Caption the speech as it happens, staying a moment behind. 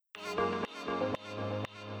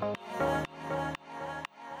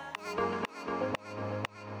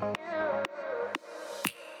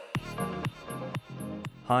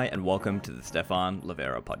Hi and welcome to the Stefan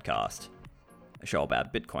Livera podcast, a show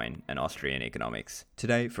about Bitcoin and Austrian economics.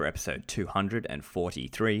 Today, for episode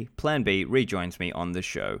 243, Plan B rejoins me on the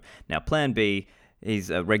show. Now, Plan B, he's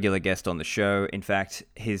a regular guest on the show. In fact,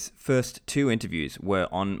 his first two interviews were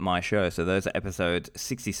on my show, so those are episodes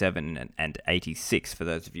 67 and 86 for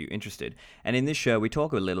those of you interested. And in this show, we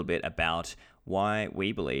talk a little bit about why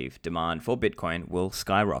we believe demand for Bitcoin will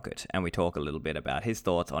skyrocket. And we talk a little bit about his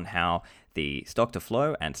thoughts on how the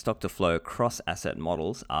stock-to-flow and stock-to-flow cross-asset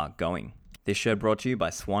models are going. This show brought to you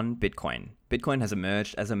by Swan Bitcoin. Bitcoin has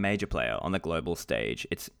emerged as a major player on the global stage.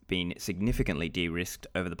 It's been significantly de-risked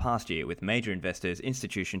over the past year with major investors,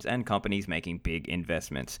 institutions, and companies making big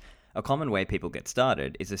investments. A common way people get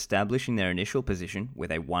started is establishing their initial position with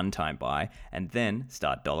a one-time buy and then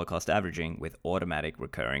start dollar cost averaging with automatic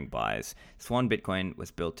recurring buys. Swan Bitcoin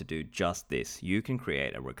was built to do just this. You can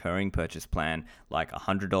create a recurring purchase plan like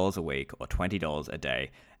 $100 a week or $20 a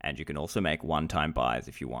day, and you can also make one-time buys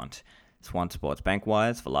if you want. Swan supports bank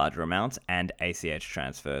wires for larger amounts and ACH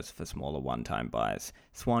transfers for smaller one-time buys.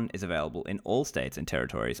 Swan is available in all states and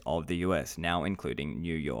territories of the US, now including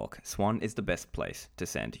New York. Swan is the best place to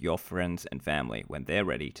send your friends and family when they're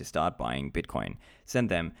ready to start buying Bitcoin. Send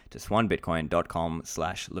them to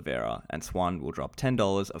swanbitcoin.com/Livera and Swan will drop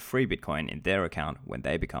 $10 of free Bitcoin in their account when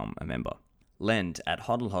they become a member. Lend at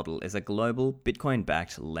HODL HODL is a global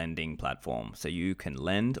Bitcoin-backed lending platform, so you can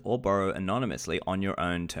lend or borrow anonymously on your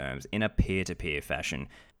own terms in a peer-to-peer fashion.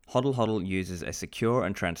 HODL HODL uses a secure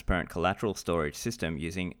and transparent collateral storage system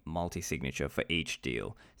using multi-signature for each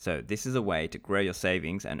deal. So this is a way to grow your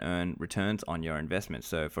savings and earn returns on your investments.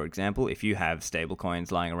 So for example, if you have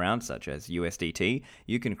stablecoins lying around such as USDT,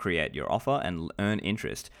 you can create your offer and earn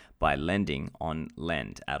interest by lending on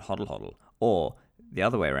Lend at HODL HODL. Or the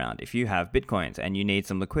other way around, if you have Bitcoins and you need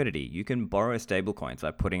some liquidity, you can borrow stablecoins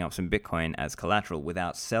by putting up some Bitcoin as collateral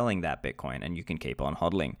without selling that Bitcoin, and you can keep on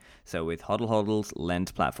hodling. So with HODL HODL's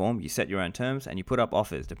Lend platform, you set your own terms and you put up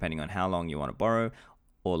offers depending on how long you want to borrow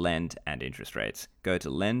or lend and interest rates. Go to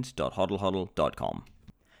lend.hodlhodl.com.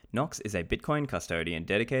 Knox is a Bitcoin custodian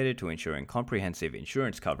dedicated to ensuring comprehensive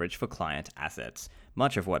insurance coverage for client assets.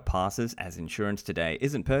 Much of what passes as insurance today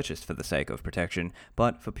isn't purchased for the sake of protection,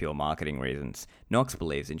 but for pure marketing reasons. Knox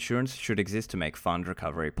believes insurance should exist to make fund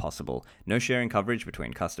recovery possible. No sharing coverage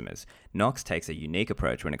between customers. Knox takes a unique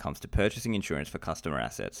approach when it comes to purchasing insurance for customer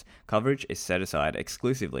assets. Coverage is set aside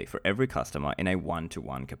exclusively for every customer in a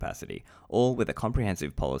one-to-one capacity, all with a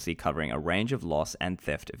comprehensive policy covering a range of loss and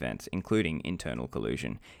theft events, including internal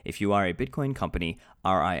collusion. If you are a Bitcoin company,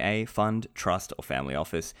 RIA, fund, trust, or family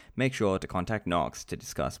office, make sure to contact Knox to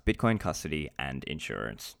discuss Bitcoin custody and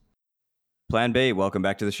insurance. Plan B, welcome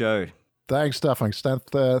back to the show. Thanks, Stefan.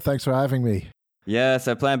 Thanks for having me. Yeah,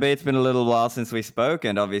 so Plan B, it's been a little while since we spoke,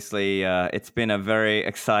 and obviously it's been a very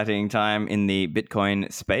exciting time in the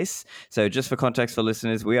Bitcoin space. So just for context for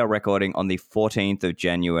listeners, we are recording on the 14th of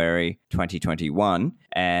January, 2021.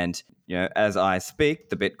 And, as I speak,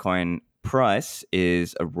 the Bitcoin price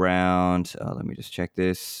is around, let me just check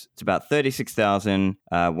this. It's about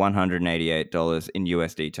 $36,188 in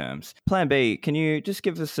USD terms. Plan B, can you just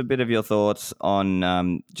give us a bit of your thoughts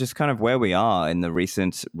on just kind of where we are in the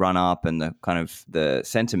recent run up and the kind of the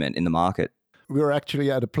sentiment in the market? We were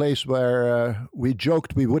actually at a place where we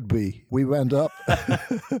joked we would be. We went up.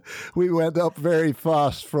 We went up very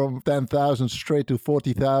fast from 10,000 straight to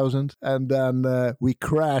 40,000. And then we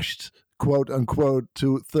crashed, quote unquote,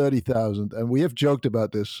 to 30,000. And we have joked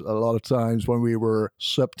about this a lot of times when we were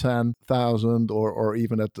sub 10,000 or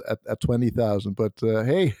even at 20,000. But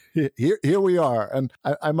hey, here we are. And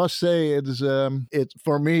I must say it is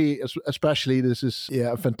for me especially, this is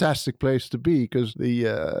a fantastic place to be, because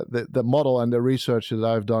the model and the research that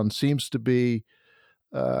I've done seems to be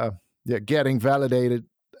getting validated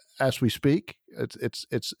as we speak.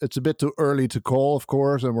 It's a bit too early to call, of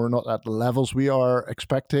course, and we're not at the levels we are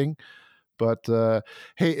expecting. But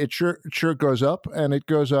hey, it sure goes up, and it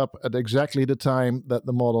goes up at exactly the time that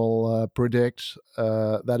the model predicts.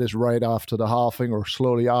 That is right after the halving, or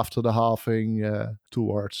slowly after the halving,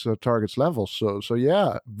 towards targets levels. So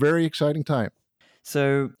yeah, very exciting time.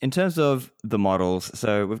 So in terms of the models,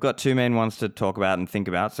 so we've got two main ones to talk about and think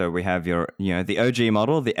about. So we have the OG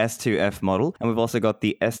model, the S2F model, and we've also got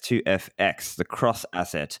the S2FX, the cross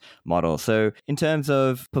asset model. So in terms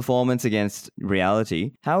of performance against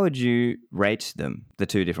reality, how would you rate them, the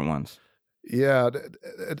two different ones? Yeah,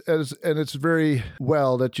 and it's very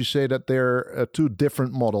well that you say that they're two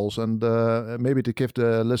different models, and maybe to give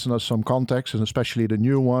the listeners some context, and especially the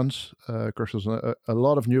new ones, because there's a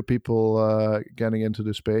lot of new people getting into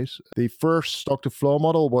the space. The first stock-to-flow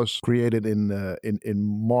model was created in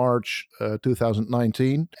March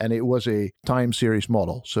 2019, and it was a time series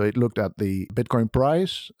model. So it looked at the Bitcoin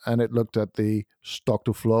price, and it looked at the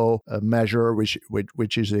stock-to-flow measure, which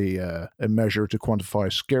is a measure to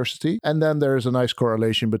quantify scarcity, and then there's a nice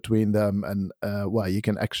correlation between them, and you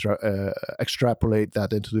can extrapolate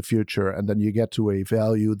that into the future, and then you get to a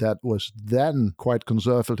value that was then quite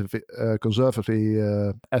conservatively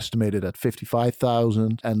estimated at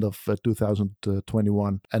 55,000 end of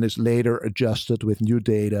 2021, and is later adjusted with new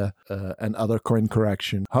data and other coin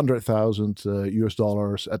correction,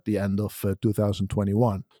 $100,000 at the end of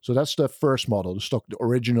 2021. So that's the first model, the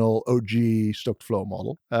original OG stock-to-flow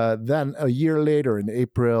model. Then a year later, in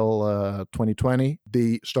April 2020,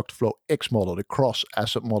 the stock-to-flow X model, the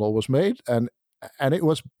cross-asset model, was made, and it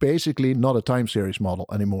was basically not a time series model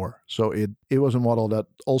anymore. So it was a model that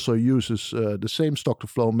also uses the same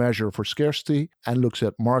stock-to-flow measure for scarcity and looks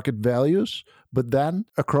at market values, but then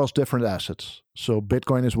across different assets. So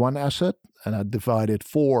Bitcoin is one asset, and I divided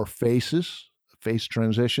 4 phase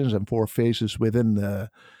transitions and 4 phases within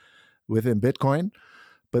Bitcoin.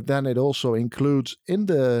 But then it also includes in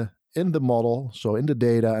the model, so in the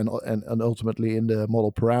data and ultimately in the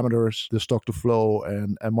model parameters, the stock to flow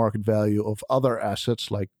and market value of other assets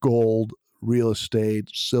like gold, real estate,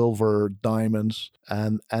 silver, diamonds,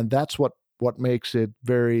 and that's what makes it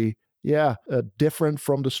very different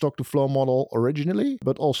from the stock to flow model originally,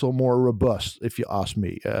 but also more robust, if you ask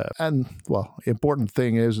me. And well, important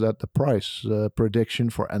thing is that the price prediction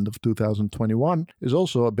for end of 2021 is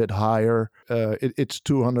also a bit higher. It's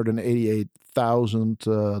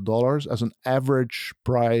 $288,000 as an average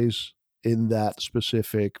price in that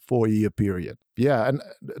specific 4-year period. Yeah, and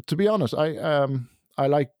to be honest, I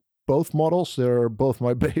like both models. They're both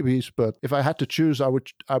my babies, but if I had to choose, I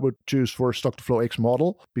would choose for stock to flow X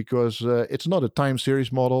model, because it's not a time series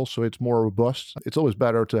model, so it's more robust. It's always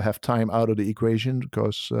better to have time out of the equation,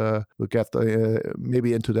 because we'll get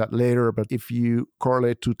maybe into that later. But if you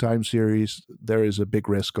correlate two time series, there is a big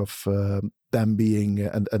risk of them being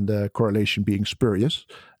and the correlation being spurious.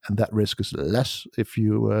 And that risk is less if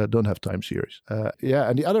you don't have time series.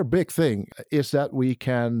 And the other big thing is that we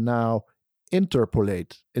can now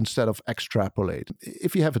interpolate instead of extrapolate.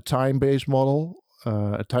 If you have a time-based model,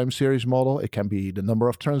 a time series model, it can be the number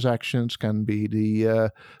of transactions, can be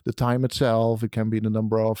the time itself, it can be the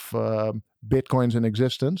number of Bitcoins in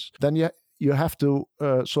existence. Then you have to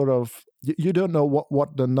you don't know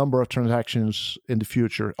what the number of transactions in the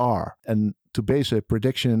future are. And to base a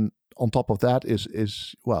prediction on top of that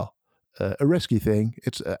is a risky thing.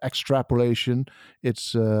 It's extrapolation.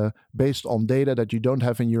 It's based on data that you don't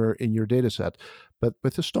have in your data set. But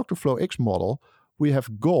with the stock to flow X model, we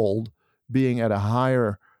have gold being at a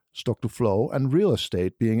higher stock to flow and real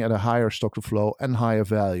estate being at a higher stock to flow and higher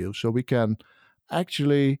value. So we can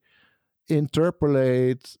actually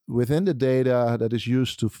interpolate within the data that is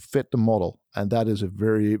used to fit the model. And that is a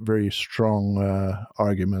very, very strong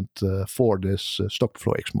argument for this stock to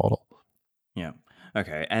flow X model. Yeah.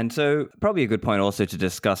 Okay, and so probably a good point also to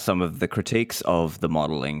discuss some of the critiques of the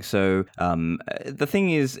modeling. So the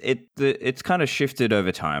thing is, it's kind of shifted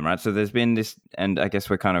over time, right? So there's been this, and I guess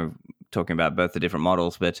we're kind of talking about both the different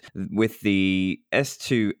models, but with the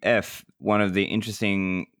S2F, one of the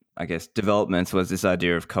interesting, I guess, developments was this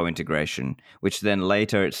idea of co-integration, which then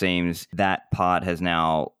later it seems that part has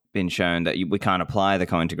now been shown that we can't apply the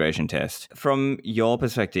co-integration test. From your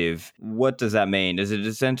perspective, what does that mean? Does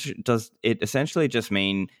it essentially just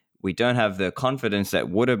mean we don't have the confidence that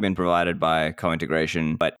would have been provided by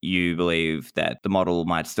co-integration, but you believe that the model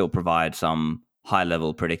might still provide some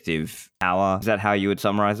high-level predictive power? Is that how you would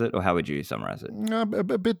summarize it, or how would you summarize it?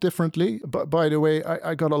 A bit differently. But by the way,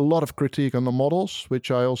 I got a lot of critique on the models, which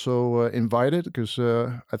I also invited, because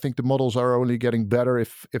I think the models are only getting better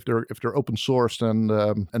if they're open sourced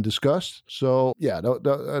and discussed. So yeah,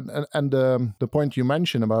 the point you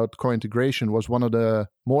mentioned about co-integration was one of the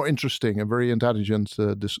more interesting and very intelligent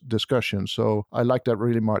discussions. So I like that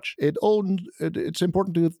really much. It's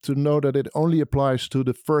important to know that it only applies to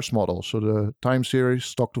the first model, so the time series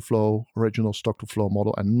stock to flow, original stock to flow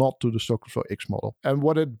model, and not to the stock to flow X model. And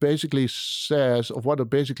what it basically says, or what it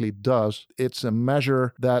basically does, it's a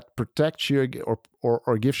measure that protects you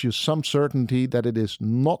or gives you some certainty that it is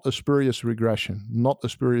not a spurious regression, not a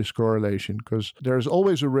spurious correlation, because there is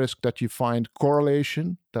always a risk that you find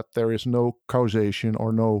correlation, that there is no causation or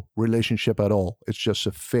or no relationship at all. It's just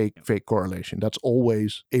a fake correlation. That's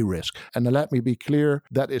always a risk. And let me be clear,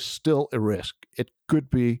 that is still a risk. It could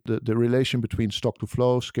be the relation between stock to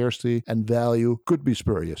flow, scarcity, and value could be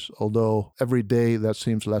spurious, although every day that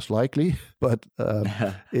seems less likely. But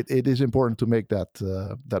it is important to make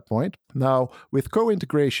that point. Now, with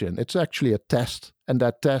co-integration, it's actually a test. And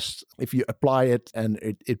that test, if you apply it and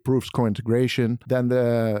it proves co-integration, then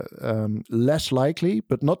the less likely,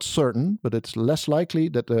 but not certain, but it's less likely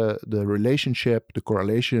that the relationship, the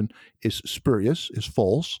correlation is spurious, is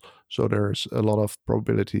false. So there's a lot of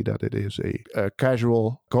probability that it is a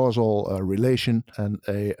causal relation and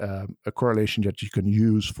a correlation that you can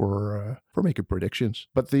use for making predictions.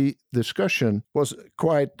 But the discussion was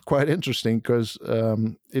quite interesting because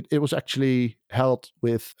it was actually held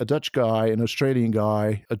with a Dutch guy, an Australian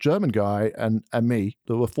guy, a German guy, and me.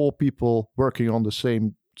 There were 4 people working on the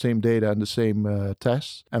same data and the same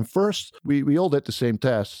tests. And first, we all did the same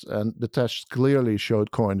tests, and the tests clearly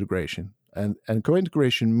showed co-integration. And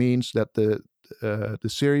co-integration means that the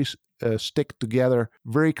series stick together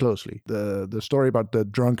very closely. The story about the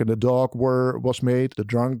drunk and the dog was made. The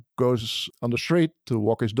drunk goes on the street to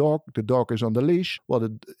walk his dog. The dog is on the leash. Well,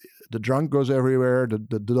 the drunk goes everywhere.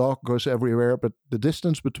 The dog goes everywhere. But the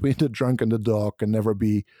distance between the drunk and the dog can never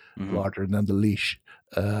be larger than the leash.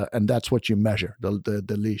 And that's what you measure,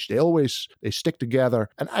 the leash. They stick together,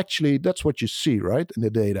 and actually that's what you see, right, in the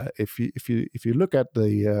data. If you look at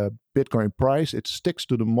the Bitcoin price, it sticks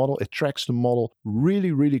to the model, it tracks the model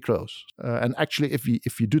really, really close. And actually,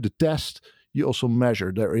 if you do the test, you also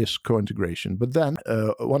measure there is co-integration. But then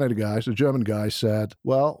one of the guys, the German guy, said,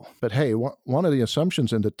 well, but hey, one of the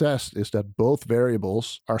assumptions in the test is that both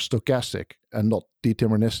variables are stochastic and not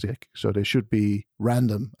deterministic. So they should be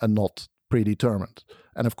random and not predetermined.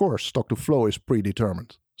 And of course, stock to flow is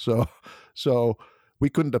predetermined. So we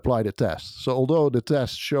couldn't apply the test. So although the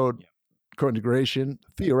test showed co-integration,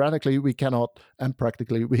 theoretically we cannot, and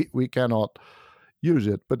practically we cannot use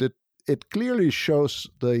it. But it clearly shows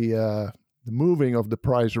the moving of the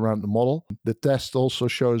price around the model. The test also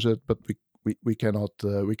shows it, but we cannot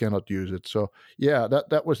use it. So yeah,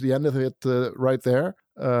 that was the end of it right there.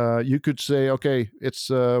 You could say, okay, it's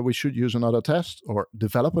we should use another test or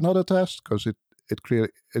develop another test because it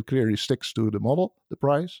clearly sticks to the model, the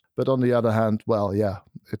price. But on the other hand, well, yeah,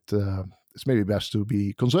 it's maybe best to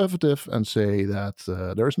be conservative and say that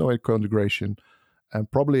there is no co-integration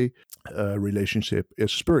and probably relationship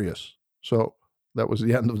is spurious. So that was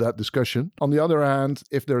the end of that discussion. On the other hand,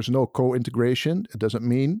 if there's no co-integration, it doesn't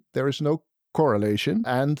mean there is no correlation,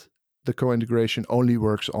 and the co-integration only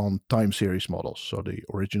works on time series models, so the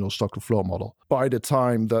original stock to flow model. By the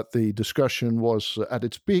time that the discussion was at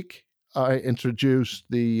its peak, I introduced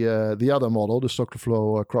the other model, the stock to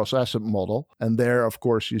flow cross asset model, and there, of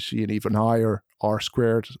course, you see an even higher R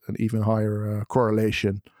squared, an even higher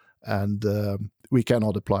correlation, and we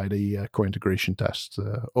cannot apply the co-integration test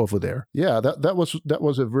over there. Yeah, that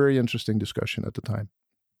was a very interesting discussion at the time.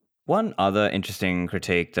 One other interesting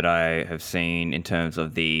critique that I have seen in terms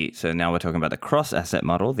of so now we're talking about the cross-asset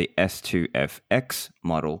model, the S2FX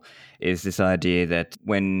model, is this idea that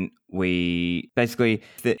when the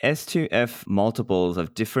S2F multiples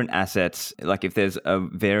of different assets, like if there's a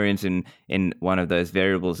variance in one of those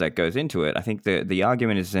variables that goes into it, I think the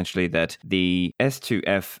argument is essentially that the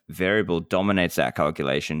S2F variable dominates that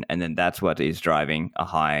calculation, and then that's what is driving a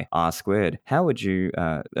high R squared. How would you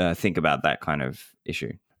think about that kind of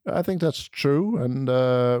issue? I think that's true, and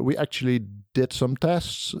we actually did some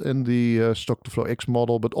tests in the stock to flow X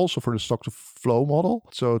model, but also for the stock to flow model.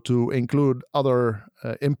 So to include other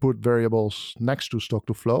input variables next to stock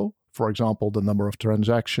to flow, for example, the number of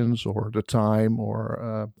transactions or the time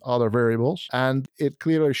or other variables. And it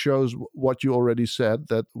clearly shows what you already said,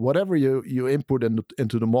 that whatever you input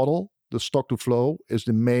into the model, the stock to flow is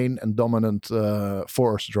the main and dominant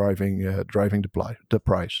force driving the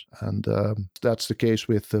price, and that's the case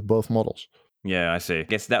with both models. Yeah, I see. I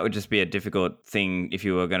guess that would just be a difficult thing if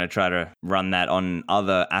you were going to try to run that on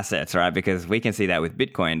other assets, right? Because we can see that with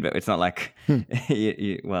Bitcoin, but it's not like,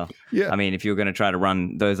 I mean, if you're going to try to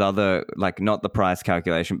run those other, like not the price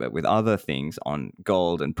calculation, but with other things on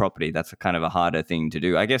gold and property, that's a kind of a harder thing to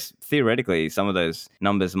do. I guess theoretically, some of those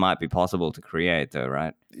numbers might be possible to create though,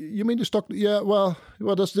 right? You mean the stock? Yeah, well,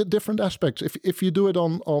 there's the different aspects. If you do it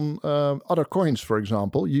on other coins, for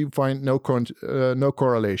example, you find no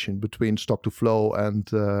correlation between stock to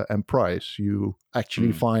stock-to-flow and price. You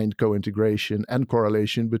actually find co-integration and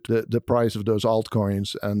correlation between the price of those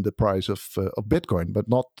altcoins and the price of Bitcoin, but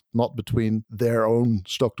not between their own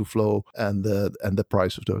stock-to-flow and the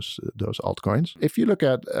price of those altcoins. If you look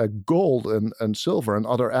at gold and silver and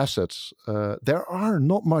other assets, there are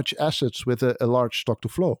not much assets with a large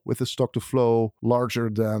stock-to-flow, with a stock-to-flow larger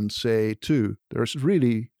than, say, 2. There's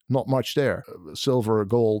really not much there. Silver,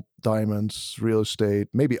 gold, diamonds, real estate,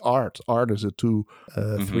 maybe art. Art is a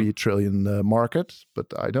 3 trillion market, but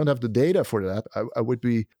I don't have the data for that. I would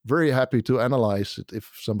be very happy to analyze it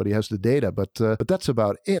if somebody has the data, but that's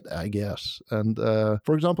about it, I guess. And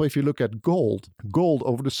for example, if you look at gold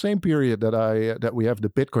over the same period that we have the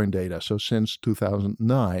Bitcoin data, so since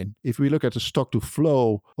 2009, if we look at the stock to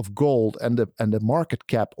flow of gold and the market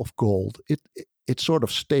cap of gold, it sort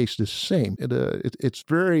of stays the same. It's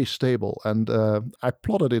very stable. And I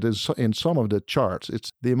plotted it in some of the charts.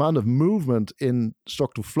 It's the amount of movement in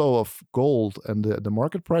stock to flow of gold and the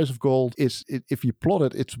market price of gold if you plot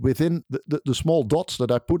it, it's within the small dots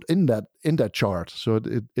that I put in that chart. So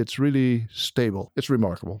it's really stable. It's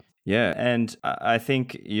remarkable. Yeah, and I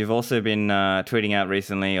think you've also been tweeting out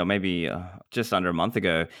recently, or maybe just under a month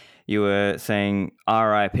ago, you were saying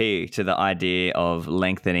RIP to the idea of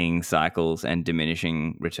lengthening cycles and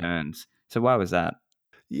diminishing returns. So why was that?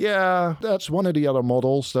 Yeah, that's one of the other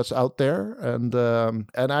models that's out there, and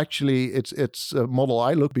actually, it's a model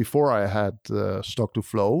I looked before I had stock to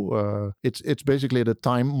flow. It's basically the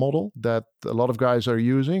time model that a lot of guys are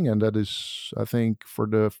using, and that is, I think, for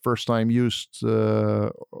the first time used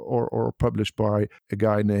or published by a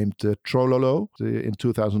guy named Trololo in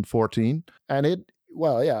 2014, and it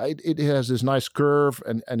has this nice curve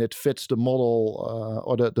and it fits the model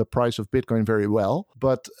or the price of Bitcoin very well,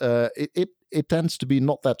 but it tends to be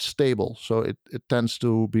not that stable. So it tends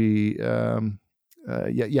to be,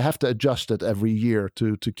 you have to adjust it every year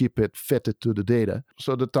to keep it fitted to the data.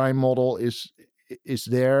 So the time model is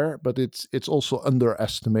there, but it's also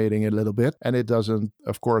underestimating a little bit, and it doesn't,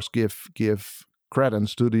 of course, give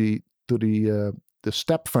credence to the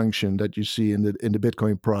step function that you see in the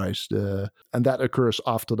Bitcoin price, and that occurs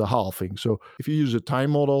after the halving. So if you use a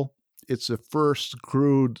time model, it's a first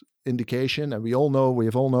crude indication, and we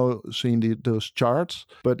have all seen those charts,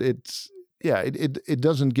 but it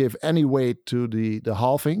doesn't give any weight to the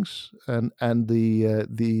halvings and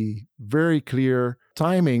the very clear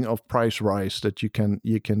timing of price rise that you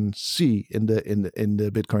can see in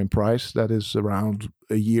the Bitcoin price. That is around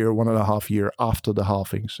a year, 1.5 years after the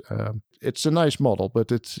halvings. It's a nice model,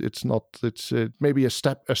 but it's maybe a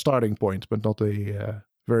starting point, but not a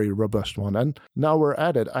very robust one. And now we're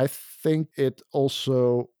at it. I think it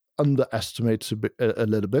also underestimates a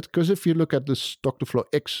little bit, because if you look at the stock to flow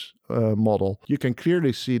X model, you can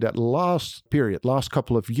clearly see that last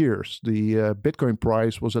couple of years, the Bitcoin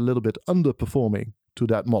price was a little bit underperforming to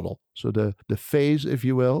that model. So the phase, if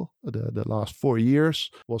you will, the last 4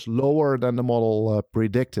 years was lower than the model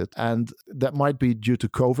predicted, and that might be due to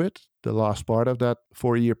COVID. The last part of that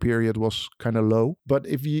 4-year period was kind of low. But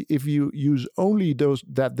if you use only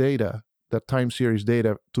that data, that time series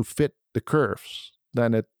data, to fit the curves,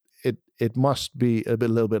 then it must be a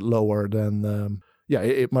little bit lower than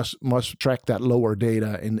it must track that lower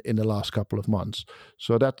data in the last couple of months.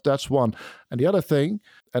 So that's one. And the other thing,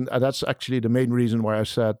 and that's actually the main reason why I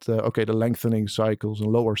said the lengthening cycles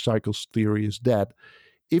and lower cycles theory is dead.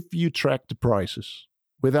 If you track the prices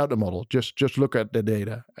without the model, just look at the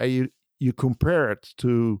data, and you compare it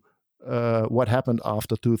to what happened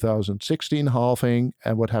after 2016 halving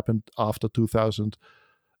and what happened after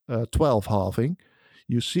 2012 halving,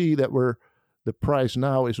 you see that the price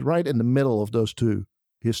now is right in the middle of those two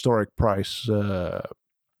historic price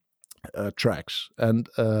tracks. And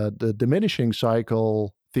the diminishing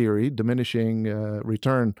cycle theory, diminishing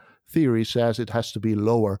return theory, says it has to be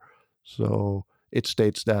lower. So it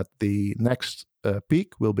states that the next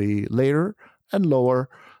peak will be later and lower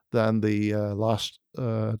than the last.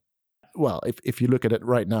 If you look at it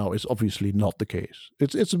right now, it's obviously not the case.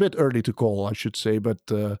 It's a bit early to call, I should say,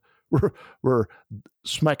 but we're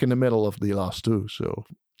smack in the middle of the last two. So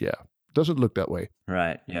yeah, it doesn't look that way.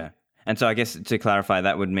 Right. Yeah. And so I guess to clarify,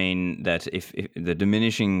 that would mean that if the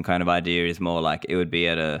diminishing kind of idea is more like it would be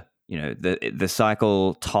at the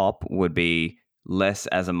cycle top would be less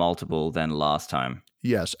as a multiple than last time.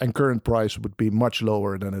 Yes, and current price would be much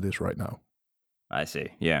lower than it is right now. I see.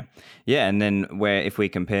 Yeah. Yeah. And then if we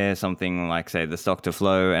compare something like, say, the stock to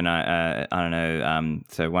flow, and I don't know,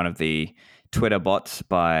 so one of the Twitter bots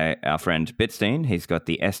by our friend Bitstein, he's got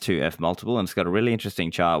the S2F multiple, and it's got a really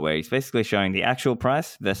interesting chart where he's basically showing the actual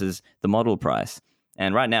price versus the model price.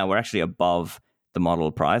 And right now we're actually above the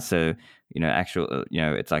model price. So actual,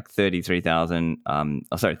 it's like 33,000,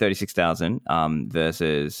 36,000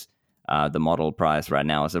 versus the model price right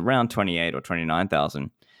now is around 28 or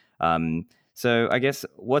 29,000. So I guess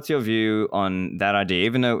what's your view on that idea?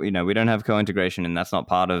 Even though, we don't have co-integration and that's not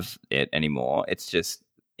part of it anymore, it's just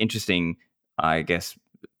interesting, I guess,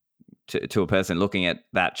 to a person looking at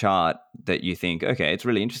that chart that you think, okay, it's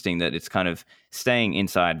really interesting that it's kind of staying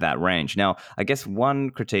inside that range. Now, I guess one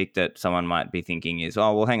critique that someone might be thinking is,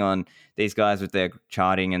 oh, well, hang on, these guys with their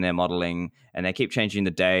charting and their modeling, and they keep changing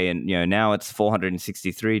the day, and now it's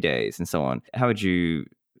 463 days and so on. How would you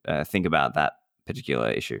think about that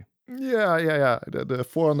particular issue? Yeah. The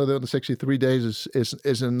 463 days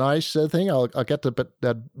is a nice thing. I'll get to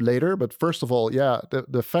that later. But first of all,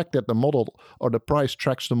 the fact that the model or the price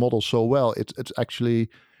tracks the model so well, it's actually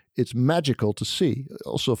magical to see.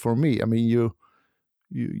 Also for me, I mean,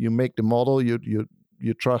 you make the model, you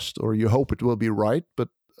trust or you hope it will be right, but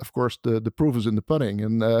of course the proof is in the pudding,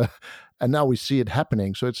 and now we see it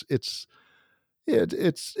happening. So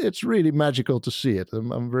it's really magical to see it.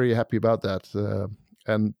 I'm very happy about that.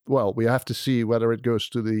 And well, we have to see whether it goes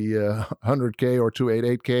to the 100K or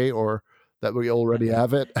 288K, or that we already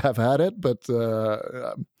have had it. But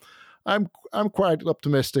I'm quite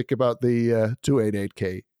optimistic about the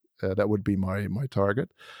 288K. That would be my target.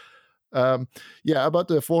 About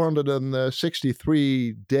the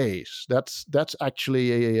 463 days. That's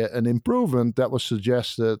actually an improvement that was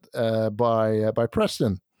suggested by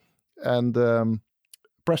Preston, and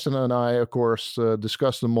Preston and I, of course,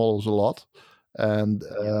 discussed the models a lot. And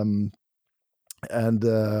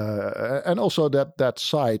also that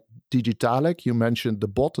site Digitalic, you mentioned the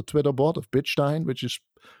Twitter bot of Bitstein, which is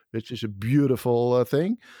a beautiful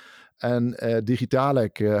thing. And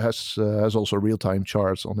Digitalic has also real-time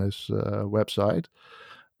charts on his website.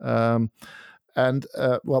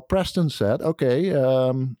 Preston said, okay,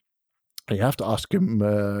 you have to ask him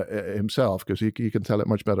himself, because he can tell it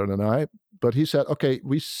much better than I. But he said, okay,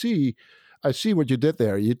 I see what you did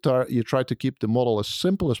there. You tried to keep the model as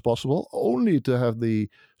simple as possible, only to have the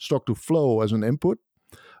stock to flow as an input.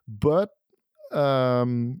 But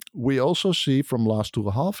we also see from last two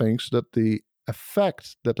halvings that the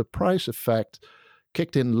price effect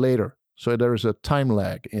kicked in later. So there is a time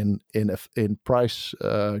lag in price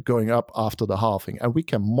going up after the halving, and we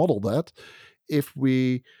can model that if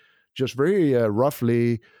we just very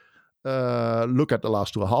roughly look at the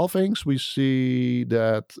last two halvings. We see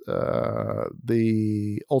that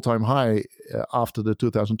the all-time high after the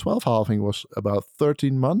 2012 halving was about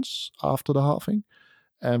 13 months after the halving.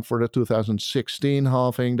 And for the 2016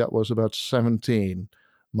 halving, that was about 17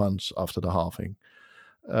 months after the halving.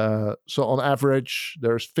 So on average,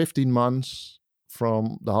 there's 15 months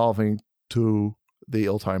from the halving to the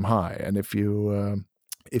all-time high. And if you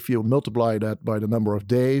multiply that by the number of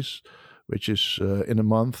days, which is in a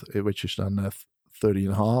month, which is then 30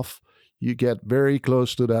 and a half, you get very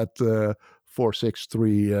close to that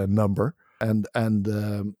 463 number, and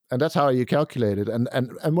that's how you calculate it.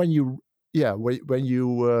 And when you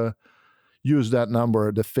use that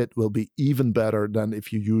number, the fit will be even better than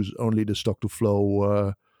if you use only the stock to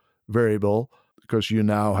flow variable, because you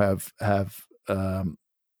now have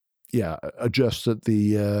adjusted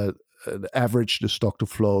the average the stock to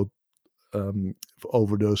flow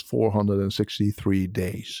over those 463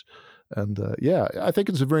 days. And I think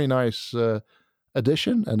it's a very nice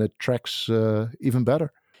addition, and it tracks even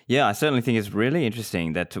better. Yeah, I certainly think it's really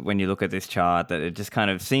interesting that when you look at this chart, that it just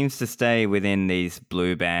kind of seems to stay within these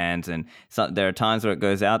blue bands, and there are times where it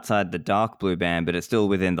goes outside the dark blue band, but it's still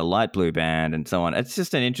within the light blue band and so on. It's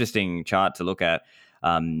just an interesting chart to look at.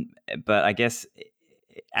 But I guess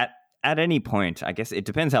at any point, I guess it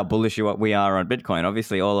depends how bullish we are on Bitcoin.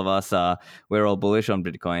 Obviously, all of us we're all bullish on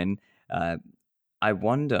Bitcoin. I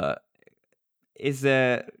wonder, is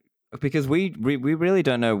there, because we really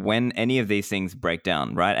don't know when any of these things break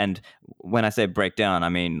down, right? And when I say break down, I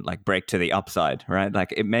mean like break to the upside, right?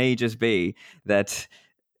 Like it may just be that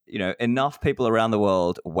enough people around the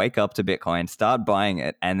world wake up to Bitcoin, start buying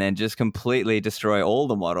it, and then just completely destroy all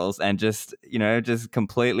the models and just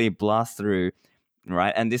completely blast through.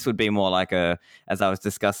 Right. And this would be more like as I was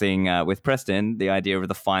discussing with Preston, the idea of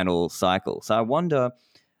the final cycle. So I wonder,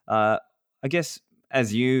 I guess,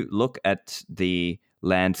 as you look at the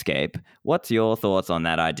landscape, what's your thoughts on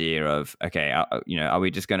that idea of, okay, are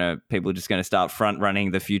we people just going to start front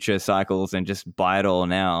running the future cycles and just buy it all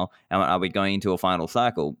now? And are we going into a final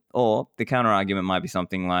cycle? Or the counter argument might be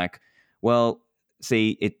something like, well,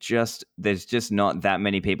 see, there's just not that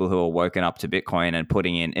many people who are woken up to Bitcoin and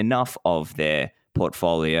putting in enough of their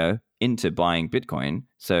portfolio into buying Bitcoin,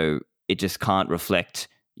 so it just can't reflect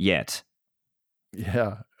yet.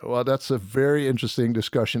 Yeah, Well, that's a very interesting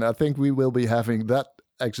discussion. I think we will be having that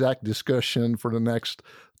exact discussion for the next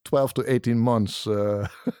 12 to 18 months,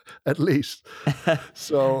 at least.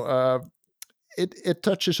 So it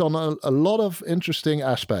touches on a lot of interesting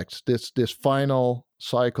aspects, this final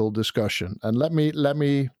cycle discussion. And let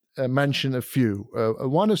me mention a few.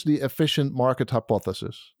 One is the efficient market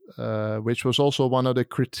hypothesis, which was also one of the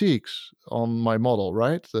critiques on my model,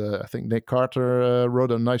 right? I think Nick Carter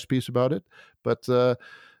wrote a nice piece about it. But the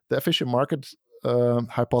efficient market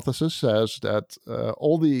hypothesis says that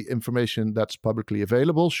all the information that's publicly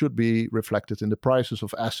available should be reflected in the prices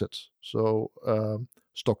of assets. So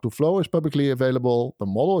stock to flow is publicly available. The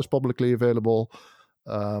model is publicly available.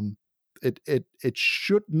 It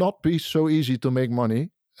should not be so easy to make money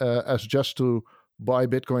as just to buy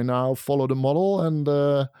Bitcoin now, follow the model,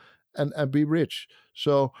 and be rich.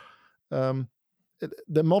 So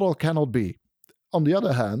the model cannot be. On the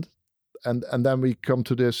other hand, and then we come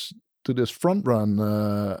to this front run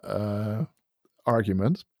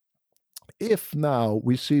argument. If now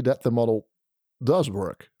we see that the model does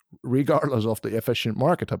work, regardless of the efficient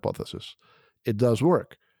market hypothesis, it does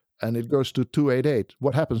work, and it goes to 288.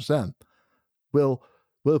 What happens then? Will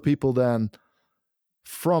people then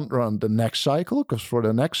front run the next cycle? Because for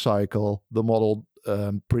the next cycle, the model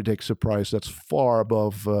predicts a price that's far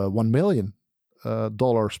above $1 million per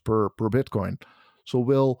Bitcoin. So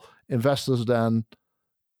will investors then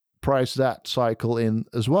price that cycle in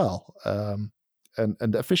as well? And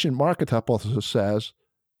the efficient market hypothesis says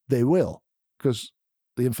they will, because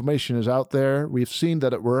the information is out there. We've seen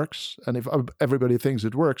that it works. And if everybody thinks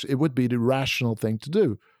it works, it would be the rational thing to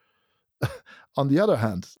do. On the other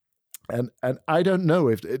hand, and I don't know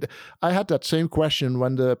if I had that same question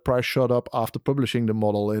when the price shot up after publishing the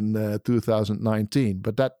model in 2019,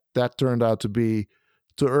 but that turned out to be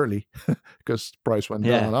too early because the price went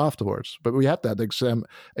down afterwards. But we had that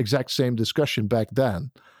exact same discussion back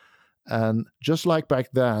then. And just like back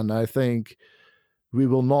then, I think we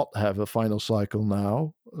will not have a final cycle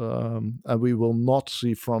now, and we will not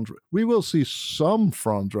see we will see some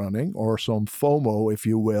front running or some FOMO, if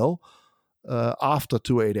you will, after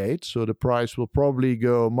 288. So the price will probably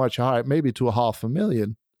go much higher, maybe to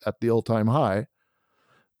 $500,000 at the all-time high.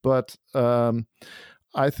 But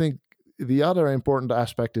I think the other important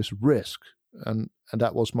aspect is risk. And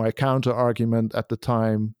that was my counter argument at the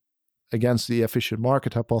time against the efficient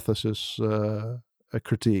market hypothesis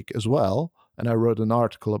critique as well. And I wrote an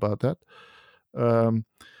article about that.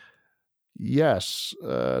 Yes,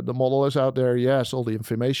 the model is out there. Yes, all the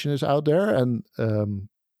information is out there. And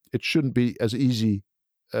it shouldn't be as easy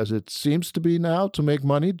as it seems to be now to make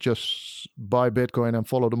money. Just buy Bitcoin and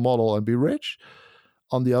follow the model and be rich.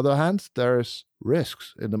 On the other hand, there's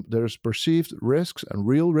risks. There's perceived risks and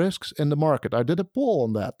real risks in the market. I did a poll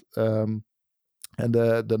on that. And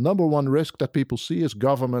the number one risk that people see is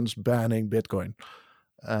governments banning Bitcoin.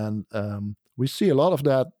 And we see a lot of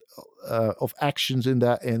that, of actions in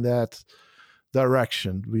that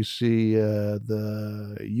direction. We see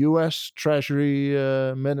the U.S. Treasury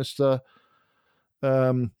Minister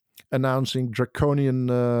announcing draconian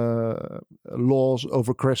laws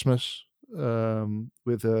over Christmas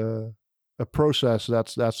with a process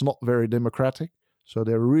that's not very democratic. So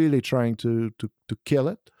they're really trying to kill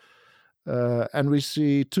it. And we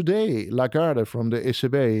see today Lagarde from the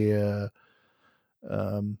ECB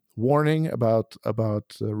warning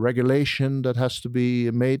about regulation that has to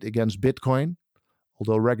be made against Bitcoin.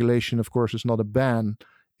 Although regulation, of course, is not a ban,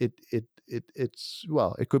 it's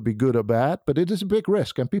well, it could be good or bad, but it is a big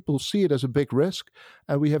risk, and people see it as a big risk.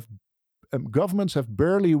 And we have governments have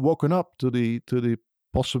barely woken up to the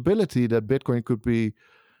possibility that Bitcoin could be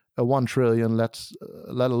a $1 trillion, let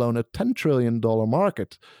alone a $10 trillion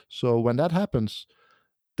market. So when that happens,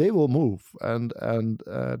 they will move, and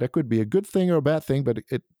that could be a good thing or a bad thing, but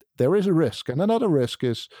there is a risk. And another risk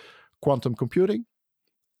is quantum computing.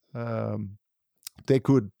 They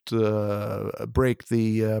could break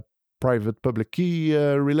the private-public key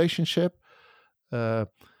relationship. So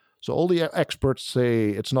all the experts say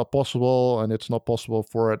it's not possible, and it's not possible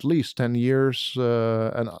for at least 10 years,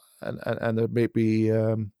 and there may be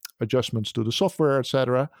adjustments to the software,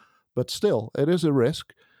 etc. But still, it is a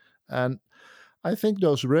risk, and I think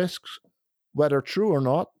those risks, whether true or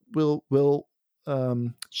not, will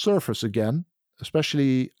surface again,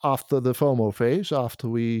 especially after the FOMO phase, after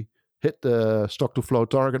we hit the stock-to-flow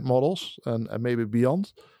target models and maybe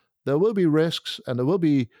beyond. There will be risks, and there will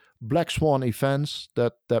be black swan events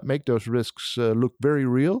that make those risks look very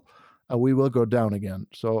real, and we will go down again.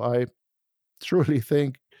 So I truly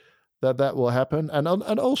think that will happen. And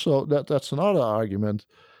also, that's another argument.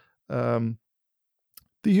 The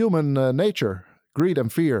human nature greed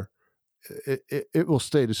and fear, it will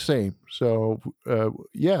stay the same. So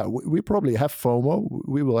we probably have FOMO.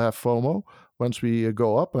 We will have FOMO once we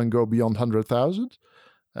go up and go beyond 100,000,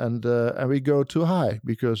 and we go too high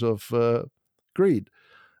because of greed,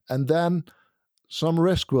 and then some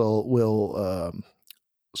risk will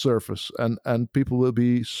surface, and people will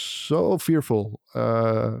be so fearful,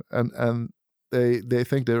 and they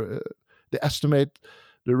think they estimate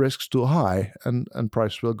the risks too high, and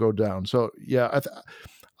price will go down. So yeah,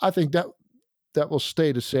 I think that will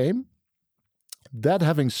stay the same. That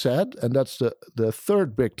having said, and that's the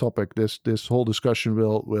third big topic this whole discussion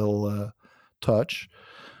will touch.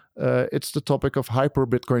 It's the topic of hyper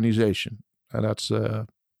Bitcoinization, and that's the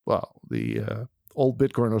old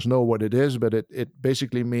Bitcoiners know what it is, but it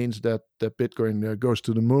basically means that Bitcoin goes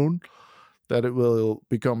to the moon, that it will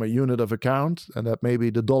become a unit of account, and that maybe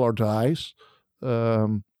the dollar dies.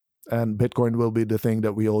 And Bitcoin will be the thing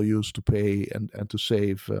that we all use to pay and to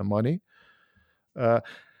save money.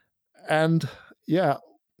 And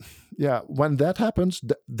when that happens,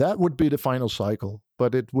 that would be the final cycle.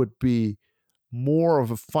 But it would be more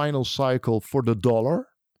of a final cycle for the dollar,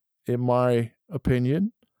 in my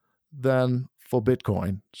opinion, than for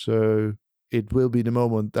Bitcoin. So it will be the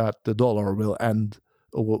moment that the dollar will end,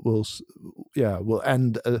 or will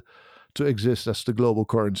end to exist as the global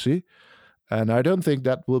currency. And I don't think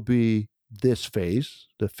that will be this phase,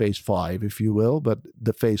 the phase 5, if you will, but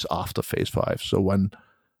the phase after phase 5. So when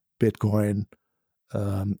Bitcoin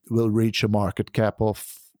will reach a market cap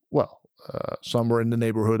of, somewhere in the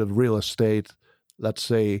neighborhood of real estate, let's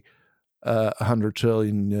say $100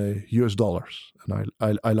 trillion US dollars. And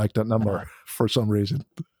I like that number for some reason.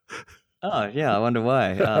 Oh, yeah, I wonder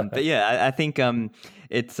why. But yeah, I think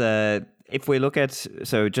it's... if we look at,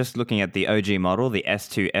 so just looking at the OG model, the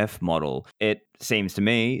S2F model, it seems to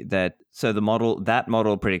me that, so that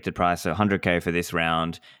model predicted price of 100K for this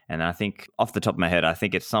round. And I think off the top of my head, I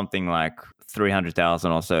think it's something like 300,000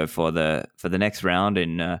 or so for the next round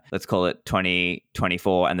in, let's call it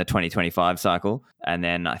 2024 and the 2025 cycle. And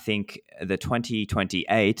then I think the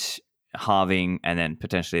 2028 halving and then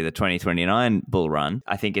potentially the 2029 bull run,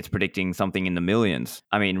 I think it's predicting something in the millions.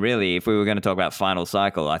 I mean, really, if we were going to talk about final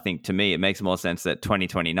cycle, I think to me it makes more sense that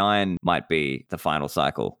 2029 might be the final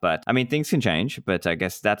cycle. But I mean, things can change, but I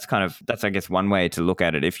guess that's one way to look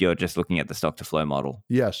at it if you're just looking at the stock to flow model.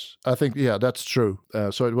 Yes, I think, that's true.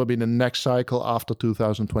 So it will be the next cycle after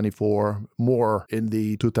 2024, more in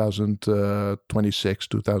the 2026,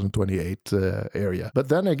 2028 area. But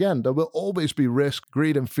then again, there will always be risk,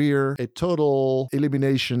 greed and fear, a total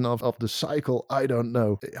elimination of the cycle. I don't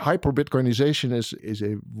know. Hyper Bitcoinization is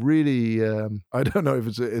a really I don't know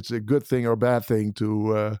if it's a good thing or a bad thing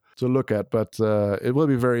to look at, but it will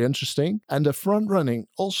be very interesting. And the front running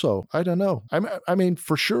also, I don't know. I mean,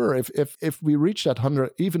 for sure, if we reach that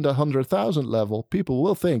 100,000 level, people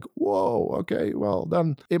will think, whoa, okay, well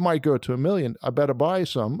then it might go to 1 million. I better buy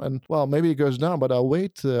some, and well, maybe it goes down, but I'll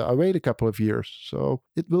wait a couple of years. So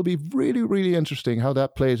it will be really, really interesting how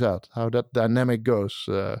that plays out, how that dynamic goes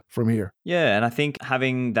from here. Yeah, and I think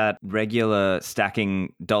having that regular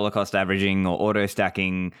stacking, dollar cost averaging or auto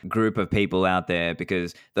stacking group of people out there,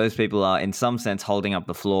 because those people are in some sense holding up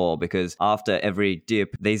the floor, because after every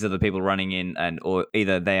dip, these are the people running in or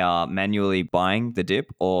either they are manually buying the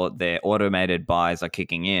dip or their automated buys are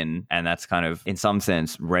kicking in, and that's kind of in some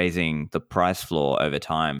sense raising the price floor over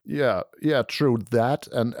time. Yeah, true that.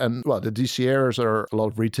 And well, the DCRs are a lot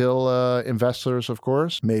of retail investors, of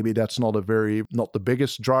course. Maybe that's not the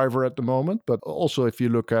biggest driver at the moment, but also if you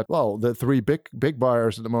look at, well, the three big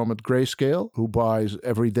buyers at the moment, Grayscale, who buys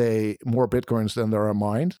every day more Bitcoins than there are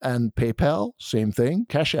mined, and PayPal, same thing,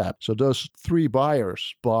 Cash App. So those three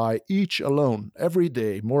buyers buy each alone every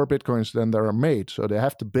day more Bitcoins than there are made. So they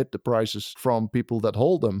have to bid the prices from people that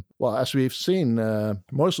hold them. Well, as we've seen,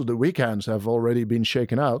 most of the weak hands have already been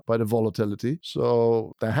shaken out by the volatility.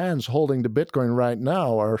 So the hands holding the Bitcoin right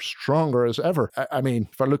now are stronger as ever. I mean,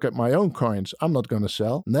 if I look at my own coins, I'm not going to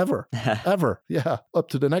sell. Never, ever. Yeah, up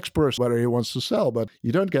to the next person whether he wants to sell, but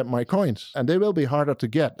you don't get my coins, and they will be harder to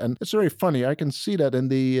get. And it's very funny. I can see that in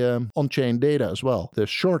the on-chain data as well. The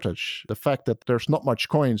shortage, the fact that there's not much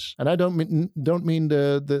coins, and I don't mean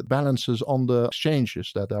the balances on the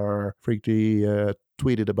exchanges that are freaky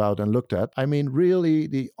tweeted about and looked at. I mean, really,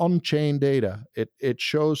 the on-chain data, it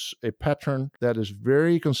shows a pattern that is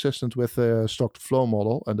very consistent with the stock-to-flow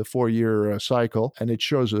model and the 4-year cycle, and it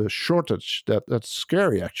shows a shortage that's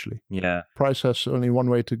scary, actually. Yeah. Price has only one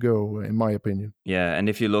way to go, in my opinion. Yeah, and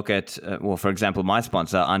if you look at, for example, my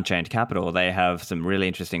sponsor, Unchained Capital, they have some really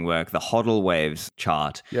interesting work, the HODL waves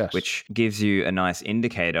chart, Yes. which gives you a nice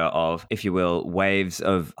indicator of, if you will, waves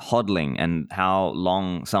of hodling and how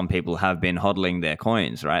long some people have been hodling their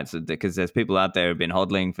coins, right? So because there's people out there who've been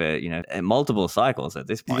hodling for, multiple cycles at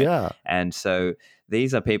this point. Yeah. And so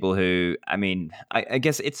these are people who, I mean, I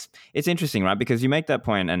guess it's interesting, right? Because you make that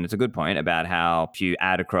point, and it's a good point, about how if you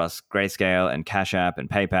add across Grayscale and Cash App and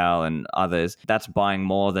PayPal and others, that's buying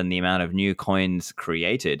more than the amount of new coins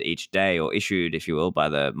created each day, or issued, if you will, by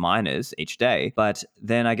the miners each day. But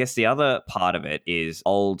then I guess the other part of it is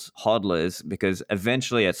old hodlers, because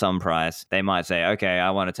eventually at some price, they might say, okay,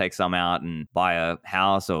 I want to take some out and buy a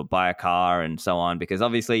house or buy a car and so on. Because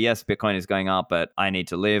obviously, yes, Bitcoin is going up, but I need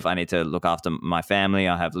to live. I need to look after my family.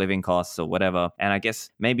 I have living costs or whatever. And I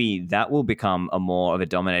guess maybe that will become a more of a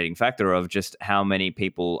dominating factor of just how many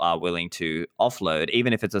people are willing to offload,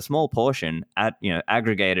 even if it's a small portion,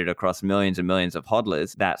 aggregated across millions and millions of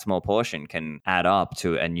hodlers. That small portion can add up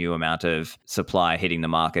to a new amount of supply hitting the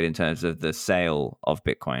market in terms of the sale of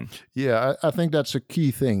Bitcoin. Yeah, I think that's a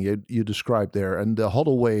key thing you described there. And the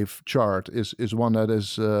HODL wave chart is one that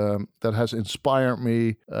has inspired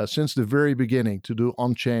me since the very beginning to do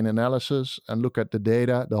on-chain analysis and look at the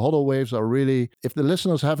data. The HODL waves are really, if the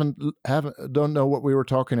listeners don't know what we were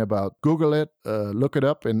talking about, Google it, look it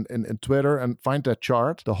up in Twitter and find that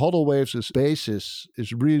chart. The HODL waves basis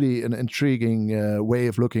is really an intriguing way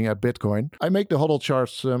of looking at Bitcoin. I make the HODL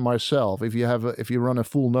charts myself. If you run a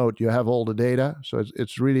full node, you have all the data. So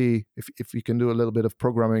it's really, if you can do a little bit of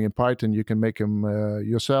programming in Python, you can make them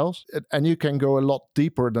yourselves, and you can go a lot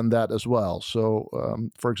deeper than that as well. So,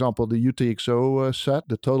 for example, the UTXO set,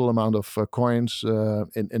 the total amount of coins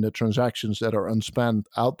in the transactions that are unspent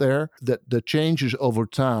out there, that the changes over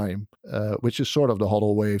time, which is sort of the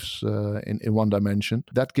HODL waves in one dimension.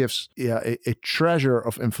 That gives a treasure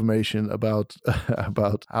of information about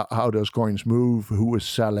about how those coins move, who is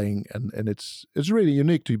selling, and it's really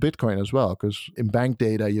unique to Bitcoin as well, because in bank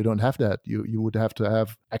data you don't have that. You would have to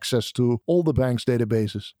have access to all the bank's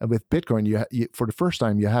databases, and with Bitcoin you for the first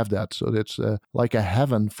time you have that. So it's like a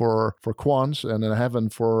heaven for quants and a heaven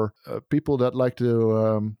for people that like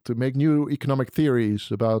to make new economic theories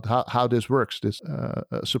about how this works, this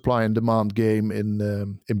supply and demand game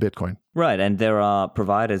in Bitcoin. Right, and there are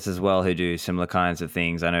providers as well who do similar kinds of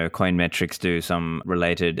things. I know Coinmetrics do some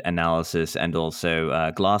related analysis, and also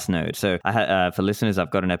Glassnode. So for listeners,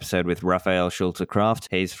 I've got an episode with Raphael Schulte-Kraft.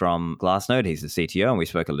 He's from Glassnode. He's the CTO, and we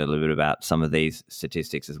spoke a little bit about some of these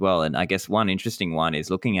statistics as well. And I guess one interesting one is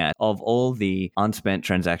looking at, of all the unspent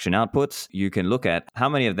transaction outputs, you can look at how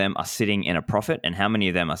many of them are sitting in a profit and how many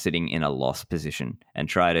of them are sitting in a loss position, and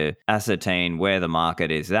try to ascertain where the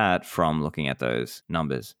market is at from looking at those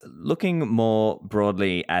numbers. Looking more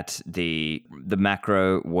broadly at the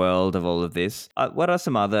macro world of all of this, what are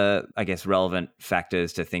some other, I guess, relevant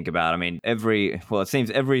factors to think about? I mean, it seems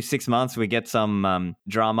every 6 months we get some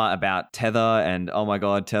drama about Tether, and oh my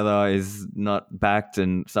God, Tether is not backed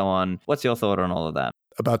and so on. What's your thought on all of that?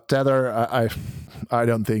 About Tether, I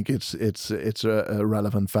don't think it's a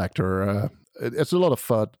relevant factor. It's a lot of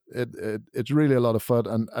FUD. It's really a lot of FUD,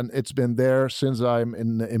 and it's been there since I'm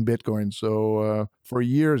in Bitcoin. So for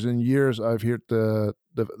years and years, I've heard the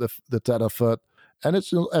Tether FUD, and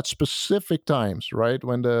it's at specific times, right,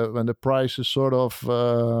 when the price is sort of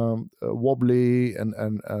wobbly, and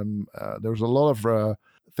there's a lot of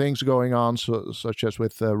things going on, such as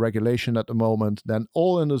with regulation at the moment. Then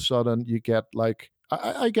all in a sudden, you get like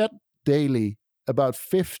I get daily about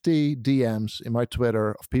 50 DMs in my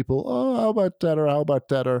Twitter of people, oh, how about Tether? How about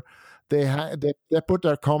Tether? They put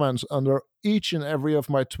their comments under each and every of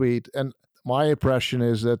my tweet, and my impression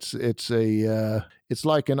is that it's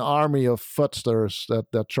like an army of fudsters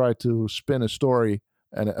that try to spin a story,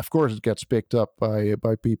 and of course it gets picked up by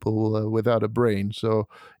people without a brain. So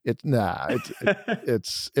it's nothing.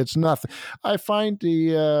 I find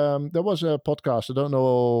there was a podcast, I don't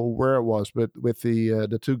know where it was, but with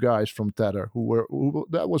the two guys from Tether who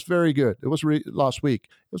that was very good. It was last week.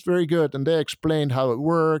 It was very good, and they explained how it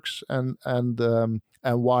works, and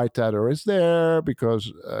And why Tether is there,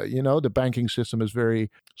 because, the banking system is very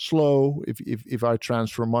slow. If I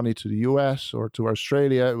transfer money to the US or to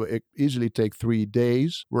Australia, it easily take 3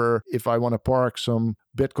 days, where if I want to park some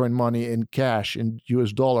Bitcoin money in cash in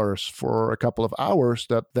US dollars for a couple of hours,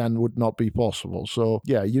 that then would not be possible. So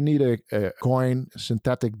yeah, you need a coin, a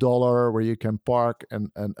synthetic dollar, where you can park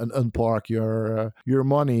and unpark your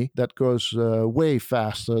money. That goes way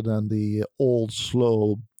faster than the old,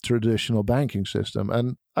 slow, traditional banking system.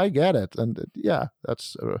 And I get it. And yeah,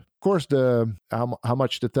 that's of course how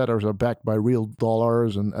much the tethers are backed by real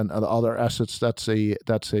dollars and other assets. That's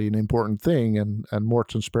an important thing, and more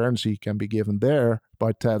transparency can be given there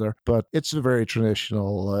by Tether. But it's a very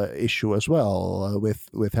traditional issue as well,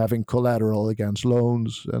 with having collateral against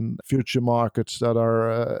loans and future markets that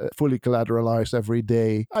are fully collateralized every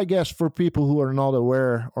day. I guess for people who are not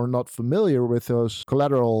aware or not familiar with those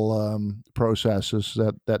collateral processes,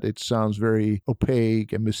 that it sounds very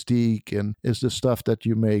opaque and mystique, and is the stuff that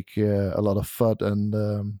you make a lot of FUD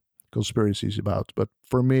and conspiracies about. But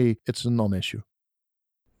for me, it's a non-issue.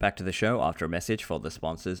 Back to the show after a message for the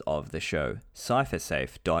sponsors of the show,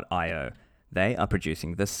 CipherSafe.io. They are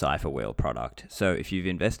producing the Cypher Wheel product. So if you've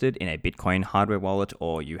invested in a Bitcoin hardware wallet,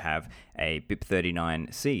 or you have a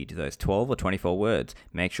BIP39 seed, those 12 or 24 words,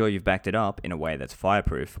 make sure you've backed it up in a way that's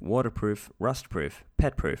fireproof, waterproof, rustproof,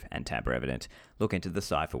 petproof, and tamper evident. Look into the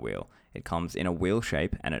Cypher Wheel. It comes in a wheel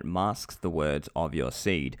shape, and it masks the words of your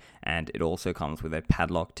seed, and it also comes with a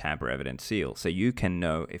padlock tamper evident seal, so you can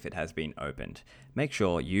know if it has been opened. Make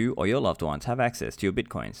sure you or your loved ones have access to your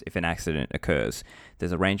Bitcoins if an accident occurs.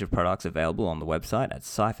 There's a range of products available on the website at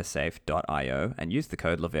CipherSafe.io, and use the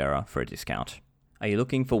code Livera for a discount. Are you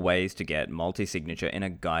looking for ways to get multi-signature in a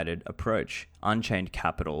guided approach? Unchained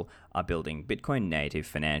Capital are building Bitcoin native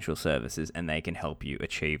financial services, and they can help you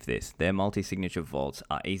achieve this. Their multi-signature vaults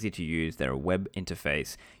are easy to use. They're a web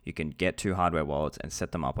interface. You can get 2 hardware wallets and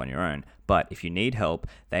set them up on your own. But if you need help,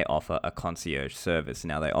 they offer a concierge service.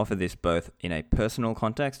 Now, they offer this both in a personal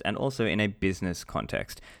context and also in a business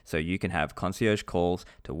context. So you can have concierge calls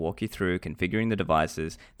to walk you through configuring the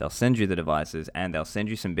devices. They'll send you the devices, and they'll send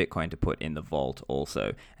you some Bitcoin to put in the vault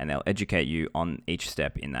also. And they'll educate you on each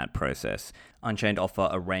step in that process. Unchained offer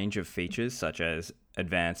a range of features, such as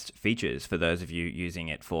advanced features for those of you using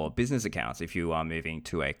it for business accounts if you are moving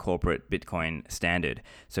to a corporate Bitcoin standard.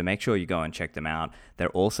 So make sure you go and check them out. They're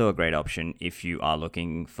also a great option if you are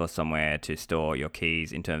looking for somewhere to store your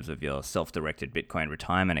keys in terms of your self-directed Bitcoin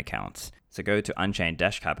retirement accounts. So go to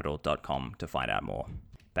unchained-capital.com to find out more.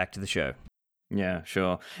 Back to the show. Yeah,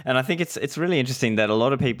 sure. And I think it's really interesting that a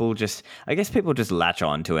lot of people just latch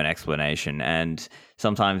on to an explanation, and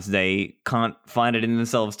sometimes they can't find it in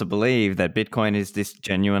themselves to believe that Bitcoin is this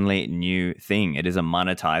genuinely new thing. It is a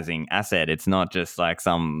monetizing asset. It's not just like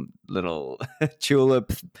some little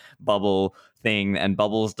tulip bubble thing, and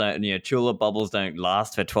tulip bubbles don't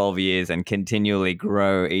last for 12 years and continually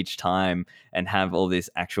grow each time and have all this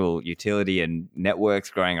actual utility and networks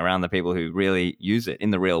growing around the people who really use it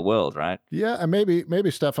in the real world, right? Yeah, and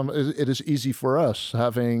maybe Stefan, it is easy for us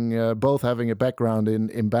having a background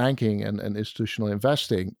in banking and institutional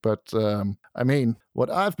investing, but I mean, what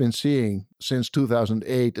I've been seeing since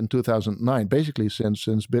 2008 and 2009, basically since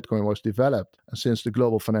Bitcoin was developed and since the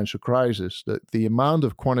global financial crisis, the amount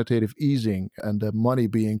of quantitative easing and the money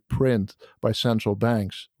being printed by central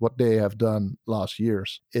banks, what they have done last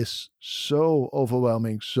years, is so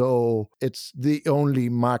overwhelming. So it's the only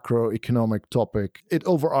macroeconomic topic. It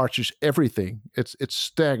overarches everything. It's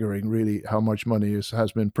staggering, really, how much money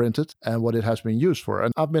has been printed and what it has been used for.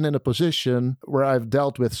 And I've been in a position where I've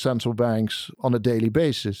dealt with central banks on a daily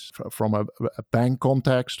basis, from a bank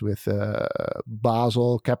context with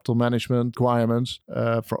Basel capital management requirements,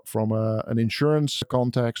 from an insurance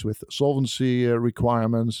context with solvency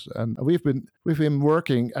requirements, and we've been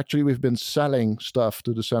working. Actually, we've been selling stuff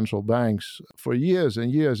to the central banks for years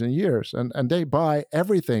and years and years, and they buy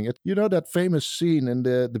everything. You know that famous scene in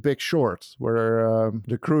the Big Short where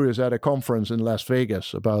the crew is at a conference in Las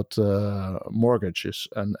Vegas about mortgages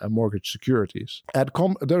and mortgage securities.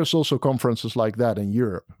 There's also conferences like that in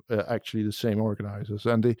Europe, actually the same organizers.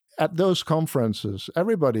 And at those conferences,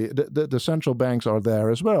 everybody, the central banks are there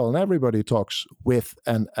as well, and everybody talks with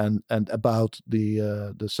and about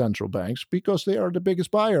the central banks because they are the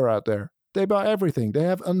biggest buyer out there. They buy everything. They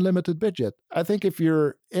have unlimited budget. I think if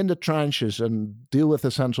you're in the trenches and deal with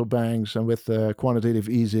the central banks and with quantitative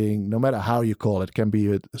easing, no matter how you call it, can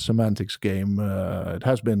be a semantics game. It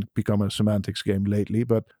has become a semantics game lately,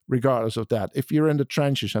 but regardless of that, if you're in the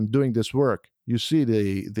trenches and doing this work, you see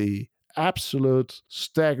the absolute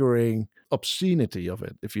staggering obscenity of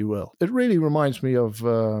it, if you will. It really reminds me of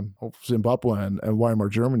Zimbabwe and Weimar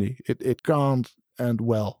Germany. It can't end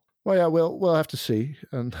well. Well, yeah, we'll have to see.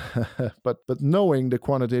 And but knowing the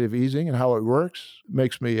quantitative easing and how it works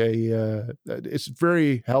makes me it's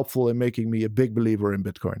very helpful in making me a big believer in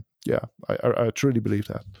Bitcoin. Yeah, I truly believe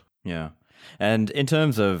that. Yeah. And in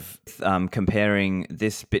terms of comparing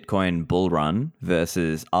this Bitcoin bull run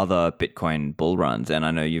versus other Bitcoin bull runs, and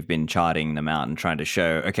I know you've been charting them out and trying to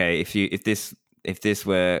show, okay, if this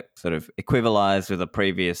were sort of equivalized with a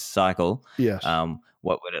previous cycle, yes,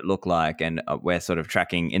 what would it look like? And we're sort of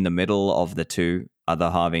tracking in the middle of the two other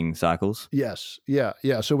halving cycles. Yes, yeah.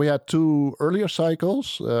 So we had two earlier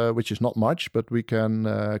cycles, which is not much, but we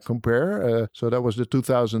can compare. So that was the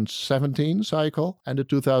 2017 cycle and the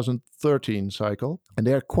 2013 cycle, and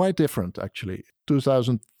they are quite different actually.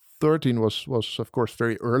 2013 was of course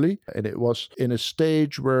very early, and it was in a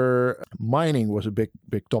stage where mining was a big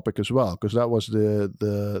topic as well, because that was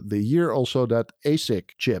the year also that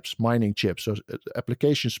ASIC chips, mining chips, so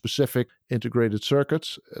application specific integrated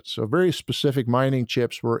circuits, so very specific mining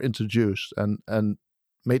chips were introduced and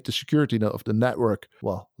made the security of the network,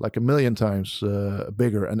 well, like 1 million times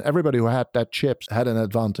bigger. And everybody who had that chips had an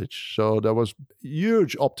advantage. So there was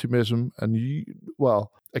huge optimism and,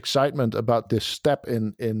 excitement about this step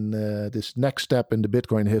in this next step in the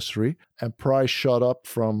Bitcoin history. And price shot up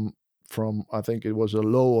from I think it was a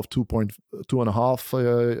low of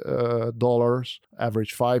 $2.5 dollars,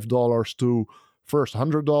 average $5 to first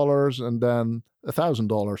 $100 and then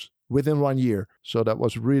 $1,000 within 1 year. So that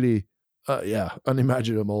was really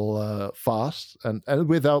unimaginable fast and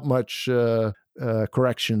without much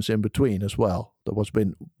corrections in between as well. There was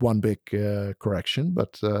been one big correction,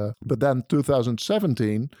 but then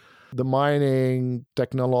 2017, the mining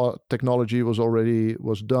technology was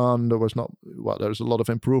done. There was there's a lot of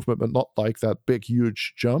improvement, but not like that big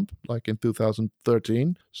huge jump like in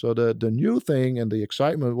 2013. So the new thing and the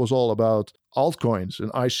excitement was all about altcoins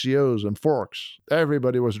and ICOs and forks.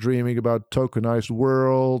 Everybody was dreaming about tokenized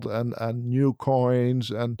world and new coins,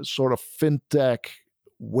 and sort of fintech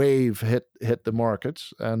wave hit the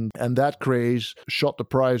markets, and that craze shot the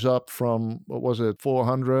price up from, what was it,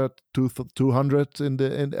 400 to 200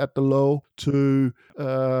 at the low to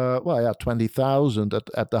 20,000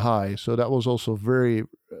 at the high. So that was also very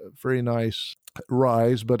very nice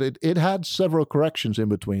rise, but it had several corrections in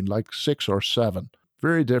between, like 6 or 7.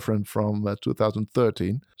 Very different from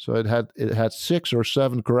 2013. So it had 6 or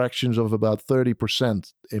 7 corrections of about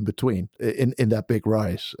 30% in between in that big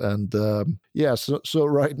rise. And so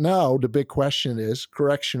right now the big question is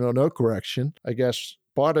correction or no correction. I guess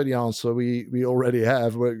part of the answer we already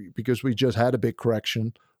have, because we just had a big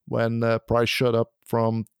correction when price shot up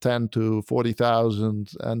from 10 to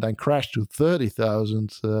 40,000 and then crashed to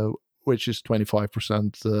 30,000, which is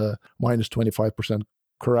 25% minus 25%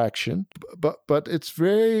 correction. But it's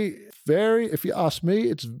very, very, if you ask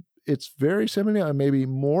me, it's very similar, and maybe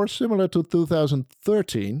more similar to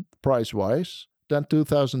 2013 price wise than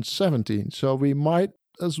 2017. So we might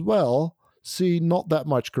as well see not that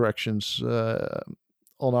much corrections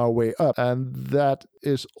on our way up, and that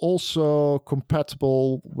is also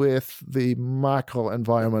compatible with the macro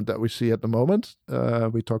environment that we see at the moment.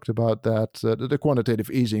 We talked about that the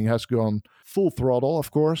quantitative easing has gone full throttle,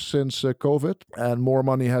 of course, since COVID, and more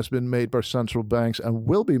money has been made by central banks and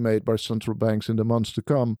will be made by central banks in the months to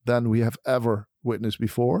come than we have ever witnessed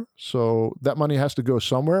before. So that money has to go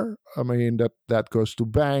somewhere. I mean, that goes to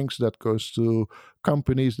banks, that goes to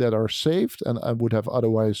companies that are saved and would have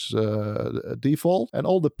otherwise default. And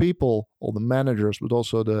all the people, all the managers, but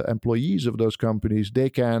also the employees of those companies, they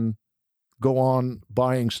can go on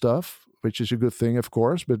buying stuff, which is a good thing, of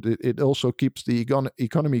course, but it also keeps the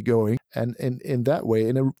economy going. And in that way,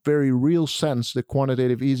 in a very real sense, the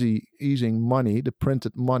quantitative easing money, the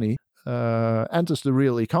printed money, enters the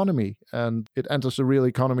real economy, and it enters the real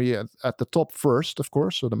economy at the top first, of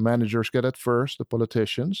course. So the managers get it first, the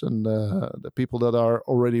politicians and the people that are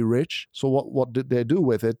already rich. So what did they do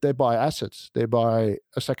with it? They buy assets. They buy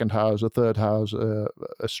a second house, a third house, a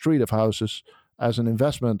street of houses as an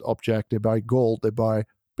investment object. They buy gold. They buy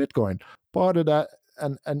Bitcoin. Part of that,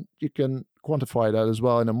 and you can quantify that as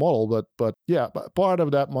well in a model. But part of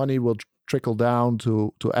that money will trickle down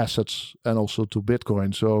to assets and also to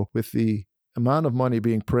Bitcoin. So with the amount of money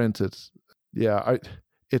being printed,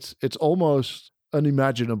 it's almost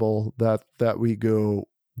unimaginable that we go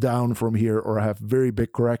down from here or have very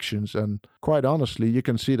big corrections. And quite honestly, you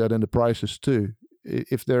can see that in the prices too.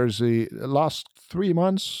 If there's a last 3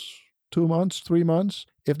 months, 2 months, 3 months,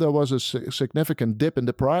 if there was a significant dip in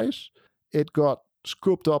the price, it got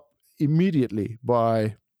scooped up immediately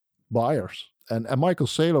by buyers. And Michael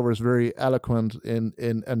Saylor was very eloquent in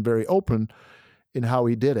and very open in how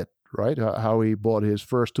he did it, right? How he bought his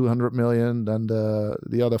first 200 million, then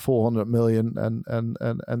the other 400 million,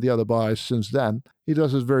 and the other buys since then. He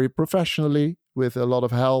does it very professionally with a lot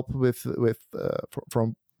of help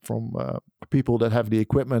from people that have the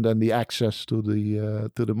equipment and the access to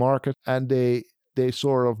the market, and they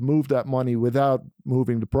sort of move that money without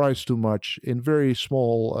moving the price too much in very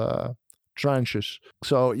small tranches.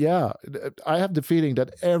 So yeah, I have the feeling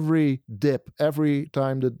that every dip, every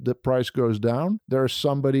time the price goes down, there's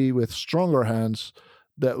somebody with stronger hands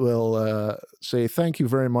that will say thank you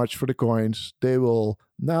very much for the coins. They will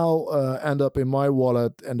now end up in my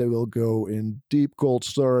wallet, and they will go in deep cold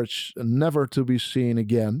storage, never to be seen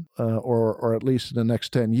again, or at least in the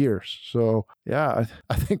next 10 years. So yeah,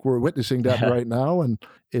 I think we're witnessing that right now, and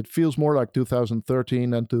it feels more like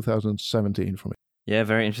 2013 than 2017 for me. Yeah,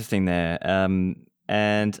 very interesting there.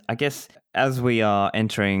 And I guess as we are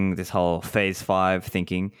entering this whole phase 5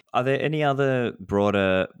 thinking, are there any other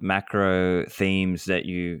broader macro themes that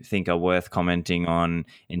you think are worth commenting on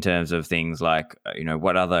in terms of things like,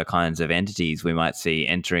 what other kinds of entities we might see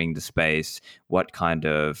entering the space? What kind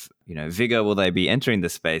of, vigor will they be entering the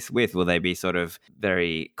space with? Will they be sort of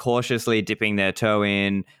very cautiously dipping their toe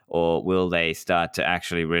in, or will they start to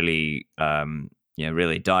actually really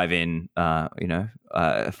really dive in, dive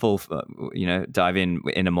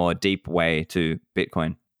in a more deep way to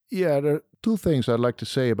Bitcoin? Yeah, there are two things I'd like to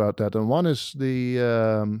say about that. And one is the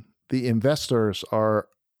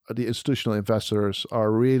institutional investors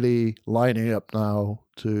are really lining up now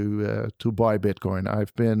to buy Bitcoin.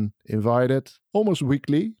 I've been invited almost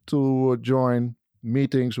weekly to join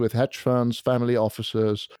meetings with hedge funds, family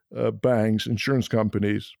offices, banks, insurance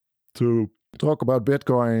companies to talk about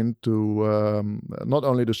Bitcoin, to not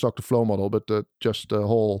only the stock to flow model, but just the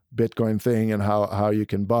whole Bitcoin thing, and how you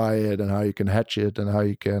can buy it, and how you can hedge it, and how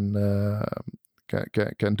you can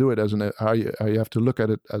do it how you have to look at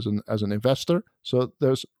it as an investor. So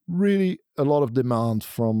there's really a lot of demand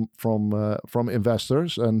from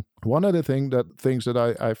investors, and one of the things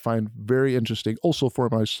that I find very interesting also for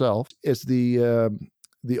myself is the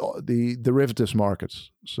derivatives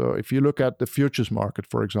markets. So if you look at the futures market,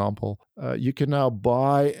 for example, you can now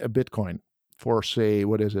buy a Bitcoin for, say,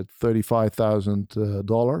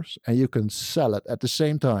 $35,000, and you can sell it at the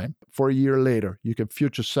same time for a year later. You can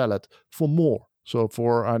future sell it for more. So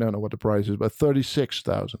for, I don't know what the price is, but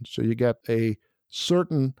 $36,000. So you get a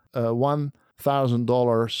certain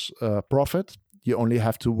 $1,000 profit. You only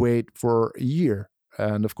have to wait for a year.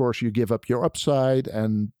 And of course, you give up your upside,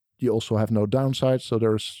 and you also have no downside, so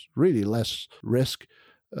there's really less risk.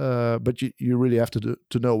 But you really have to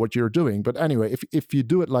know what you're doing. But anyway, if you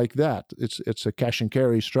do it like that, it's a cash and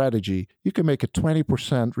carry strategy. You can make a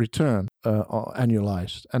 20% return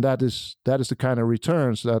annualized, and that is the kind of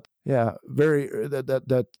returns that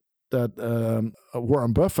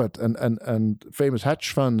Warren Buffett and famous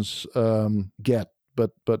hedge funds get,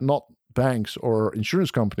 but not banks or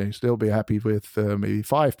insurance companies. They'll be happy with maybe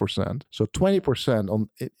 5%. So 20%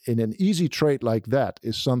 in an easy trade like that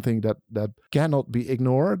is something that cannot be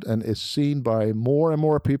ignored and is seen by more and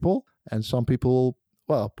more people. And some people,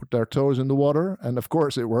 put their toes in the water, and of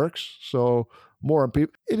course it works. So more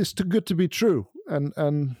people, it is too good to be true.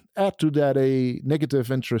 And add to that a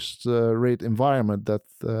negative interest rate environment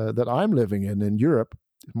that I'm living in Europe,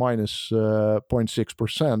 minus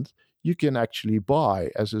 0.6%. You can actually buy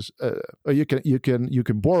you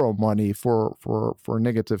can borrow money for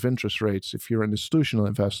negative interest rates if you're an institutional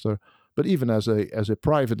investor. But even as a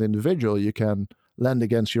private individual, you can lend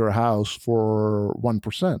against your house for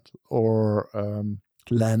 1%, or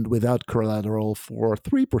lend without collateral for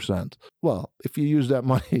 3%. Well, if you use that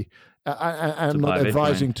money, I'm not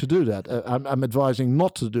advising to do that. I'm advising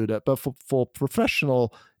not to do that. But for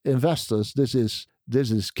professional investors, this is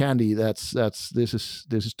candy. This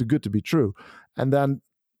is too good to be true. And then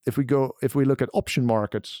if we look at option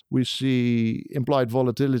markets, we see implied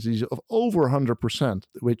volatilities of over 100%,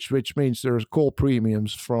 which means there's call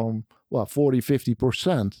premiums from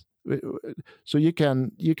 40-50%. So you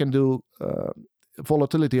can do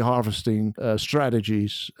volatility harvesting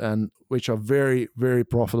strategies, and which are very, very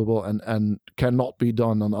profitable and cannot be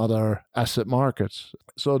done on other asset markets.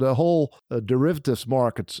 So the whole derivatives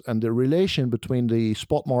markets and the relation between the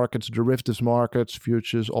spot markets, derivatives markets,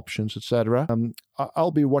 futures, options, etc.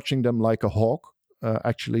 I'll be watching them like a hawk,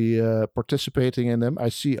 actually participating in them. I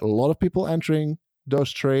see a lot of people entering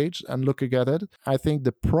those trades and looking at it. I think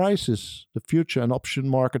the prices, the future and option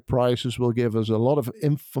market prices, will give us a lot of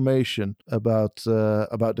information about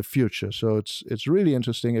the future. So it's really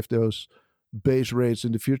interesting if those base rates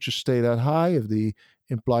in the future stay that high, if the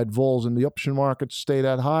implied vols in the option market stay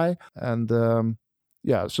that high. And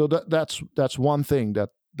so that's one thing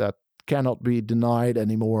that cannot be denied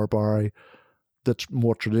anymore by the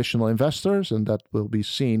more traditional investors, and that will be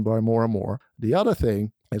seen by more and more. The other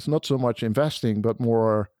thing is not so much investing, but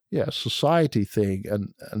more society thing,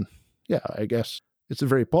 and I guess it's a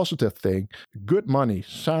very positive thing. Good money,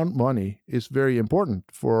 sound money is very important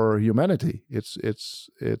for humanity. It's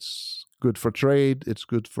good for trade. It's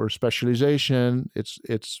good for specialization.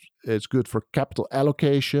 It's good for capital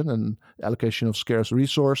allocation and allocation of scarce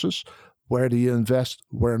resources. Where do you invest?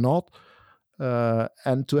 Where not?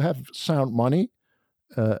 And to have sound money,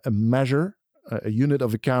 a measure, a unit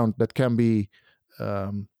of account that can be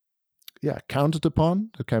counted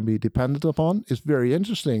upon, that can be depended upon, is very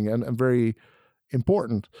interesting and very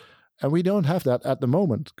important. And we don't have that at the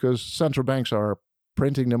moment because central banks are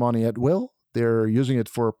printing the money at will. They're using it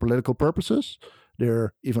for political purposes.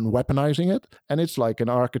 They're even weaponizing it. And it's like an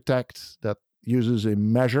architect that uses a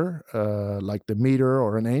measure, like the meter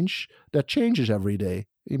or an inch, that changes every day.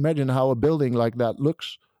 Imagine how a building like that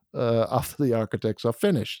looks after the architects are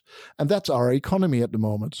finished. And that's our economy at the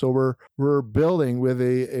moment. So we're building with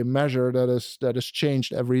a measure that is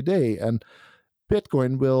changed every day. And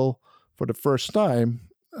Bitcoin will, for the first time,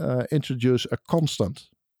 introduce a constant,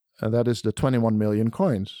 and that is the 21 million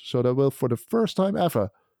coins. So there will, for the first time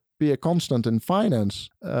ever, be a constant in finance,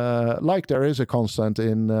 like there is a constant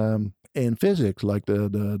in physics, like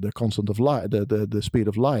the constant of light, the speed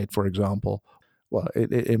of light, for example. Well,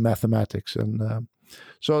 in mathematics, and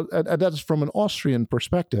that's from an Austrian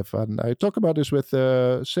perspective. And I talk about this with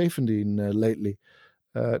Saifedean lately.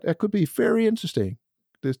 That could be very interesting.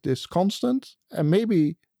 This constant, and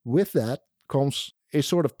maybe with that comes a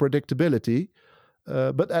sort of predictability,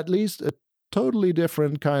 but at least a totally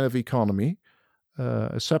different kind of economy,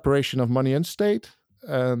 a separation of money and state.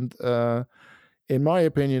 And in my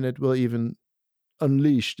opinion, it will even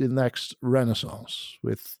unleash the next renaissance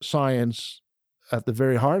with science at the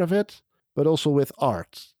very heart of it, but also with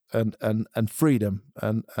art and freedom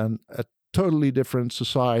and a totally different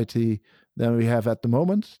society than we have at the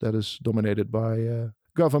moment that is dominated by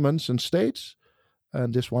governments and states.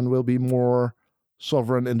 And this one will be more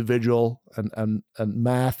sovereign, individual, and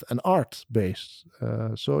math and art based.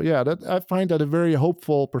 That I find that a very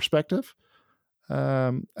hopeful perspective,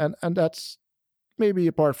 and that's maybe,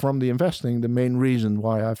 apart from the investing, the main reason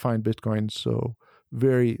why I find Bitcoin so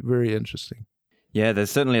very, very interesting. Yeah,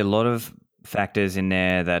 there's certainly a lot of factors in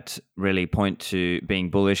there that really point to being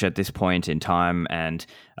bullish at this point in time. And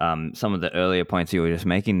some of the earlier points you were just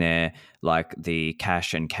making there, like the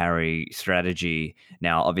cash and carry strategy.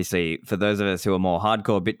 Now, obviously, for those of us who are more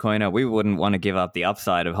hardcore Bitcoiner, we wouldn't want to give up the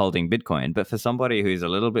upside of holding Bitcoin. But for somebody who's a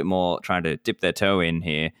little bit more trying to dip their toe in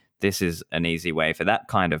here, this is an easy way for that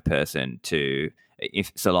kind of person to,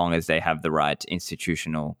 so long as they have the right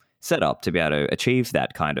institutional setup to be able to achieve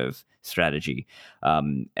that kind of strategy.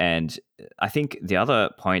 And I think the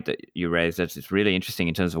other point that you raised that's really interesting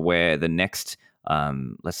in terms of where the next,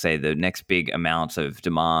 let's say the next big amount of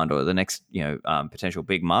demand or the next, potential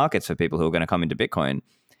big markets for people who are going to come into Bitcoin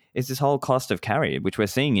is this whole cost of carry, which we're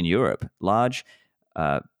seeing in Europe. Large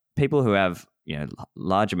people who have,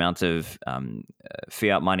 large amounts of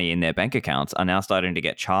fiat money in their bank accounts are now starting to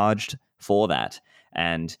get charged for that.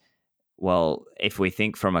 And well, if we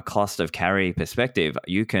think from a cost of carry perspective,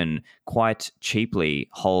 you can quite cheaply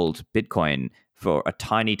hold Bitcoin for a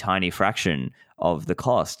tiny, tiny fraction of the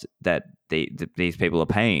cost that these people are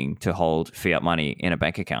paying to hold fiat money in a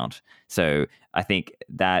bank account. So I think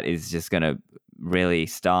that is just going to really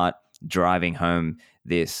start driving home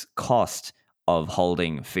this cost of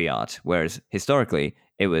holding fiat, whereas historically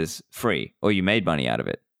it was free or you made money out of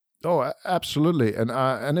it. Oh, absolutely.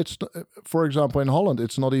 And it's, for example, in Holland,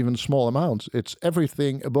 it's not even small amounts. It's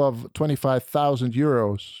everything above 25,000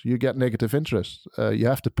 euros. You get negative interest. You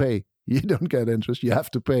have to pay. You don't get interest. You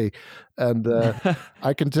have to pay. And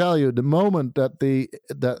I can tell you, the moment that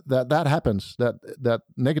that happens, that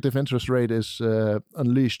negative interest rate is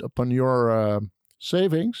unleashed upon your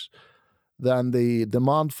savings, then the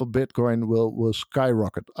demand for Bitcoin will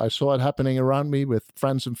skyrocket. I saw it happening around me with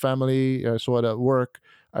friends and family. I saw it at work.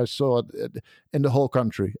 I saw it in the whole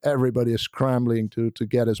country. Everybody is scrambling to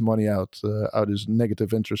get his money out his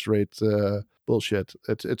negative interest rate bullshit.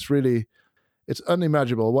 It's really, it's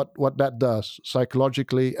unimaginable what that does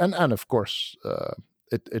psychologically, and of course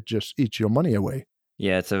it just eats your money away.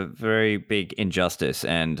 Yeah, it's a very big injustice,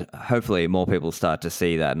 and hopefully more people start to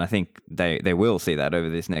see that, and I think they will see that over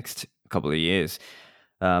this next couple of years.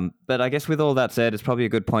 But I guess with all that said, it's probably a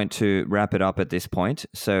good point to wrap it up at this point.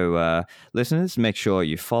 So listeners, make sure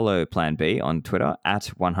you follow Plan B on Twitter at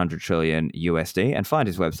 100 trillion USD and find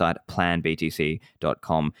his website,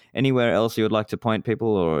 planbtc.com. Anywhere else you would like to point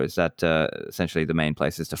people, or is that essentially the main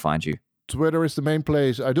places to find you? Twitter is the main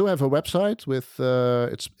place. I do have a website with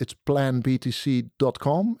it's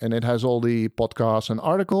planbtc.com, and it has all the podcasts and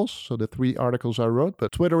articles. So the 3 articles I wrote.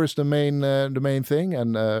 But Twitter is the main thing,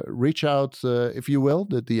 and reach out if you will.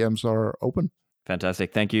 The DMs are open.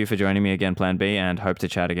 Fantastic. Thank you for joining me again, Plan B, and hope to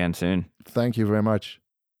chat again soon. Thank you very much.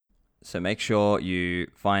 So make sure you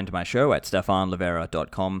find my show at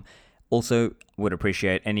stefanlivera.com. Also, would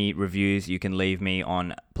appreciate any reviews you can leave me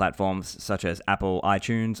on platforms such as Apple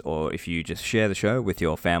iTunes, or if you just share the show with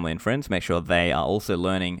your family and friends, make sure they are also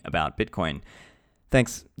learning about Bitcoin.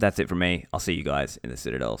 Thanks. That's it from me. I'll see you guys in the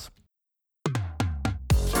Citadels.